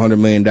deal, $100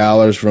 million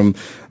from,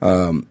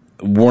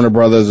 Warner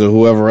Brothers or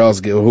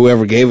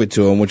whoever gave it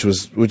to him, which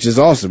is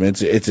awesome.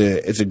 It's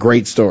a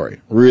great story.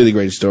 Really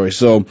great story.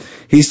 So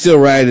he's still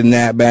riding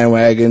that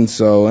bandwagon.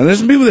 So, and there's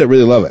some people that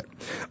really love it.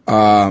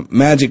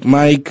 Magic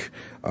Mike,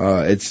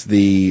 it's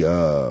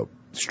the,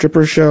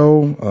 stripper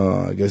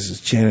show. I guess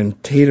it's Channing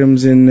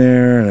Tatum's in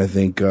there, and I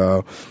think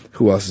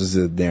who else is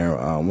in there?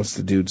 What's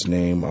the dude's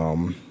name?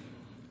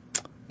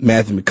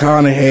 Matthew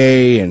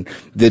McConaughey, and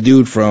the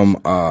dude from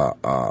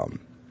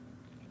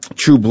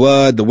True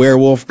Blood, the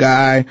werewolf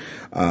guy.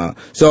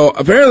 So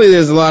apparently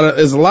there's a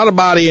lot of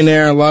body in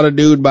there, a lot of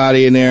dude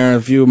body in there.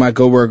 A few of my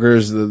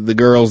coworkers, the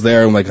girls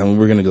there, I'm like,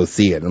 we're gonna go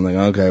see it. I'm like,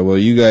 okay, well,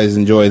 you guys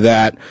enjoy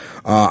that.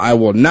 I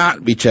will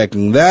not be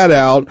checking that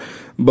out,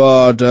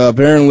 but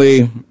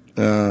apparently.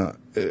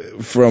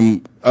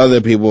 From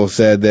other people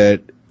said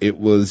that it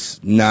was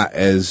not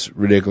as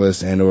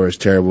ridiculous and or as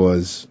terrible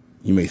as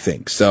you may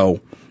think.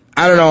 So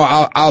I don't know.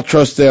 I'll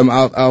trust them.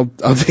 I'll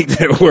take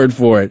their word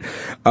for it.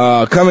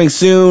 Coming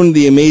soon,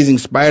 The Amazing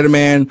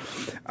Spider-Man.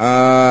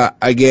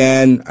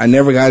 Again, I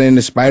never got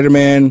into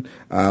Spider-Man.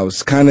 I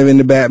was kind of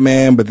into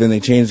Batman, but then they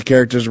changed the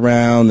characters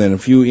around and a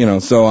few,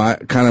 so I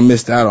kind of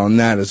missed out on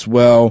that as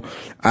well.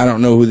 I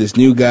don't know who this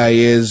new guy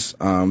is,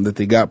 that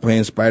they got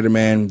playing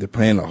Spider-Man. They're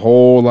playing a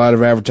whole lot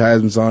of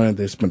advertisements on it.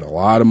 They spent a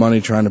lot of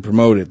money trying to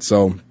promote it.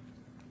 So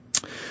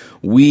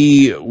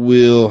we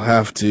will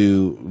have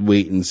to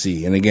wait and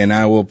see. And again,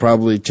 I will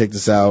probably check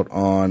this out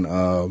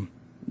on,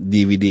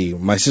 DVD.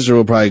 My sister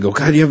will probably go,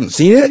 God, you haven't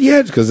seen it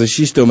yet? Because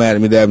she's still mad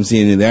at me that I haven't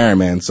seen any of the Iron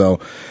Man, so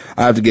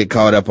I have to get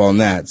caught up on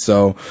that.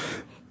 So,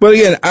 but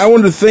again, I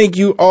want to thank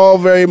you all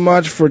very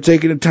much for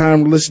taking the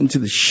time to listen to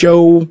the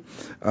show.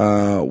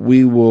 I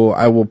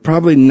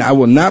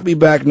will not be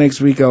back next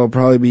week. I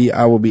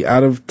will be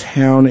out of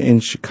town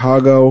in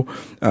Chicago,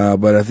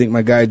 but I think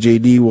my guy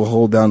JD will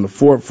hold down the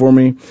fort for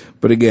me.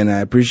 But again, I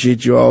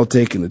appreciate you all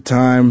taking the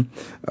time.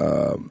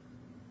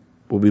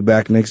 We'll be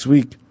back next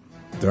week.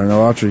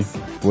 Darnell Autry,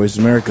 Voice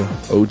America,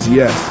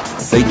 OTS.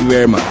 Thank you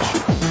very much.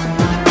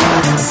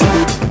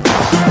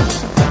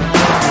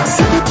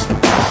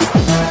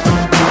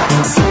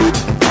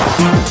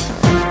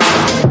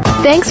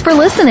 Thanks for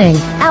listening.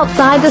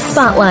 Outside the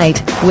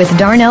Spotlight with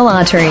Darnell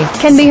Autry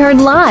can be heard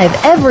live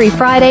every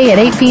Friday at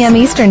 8 p.m.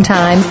 Eastern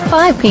Time,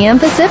 5 p.m.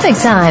 Pacific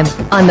Time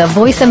on the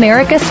Voice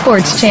America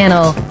Sports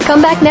Channel.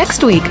 Come back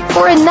next week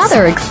for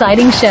another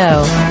exciting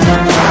show.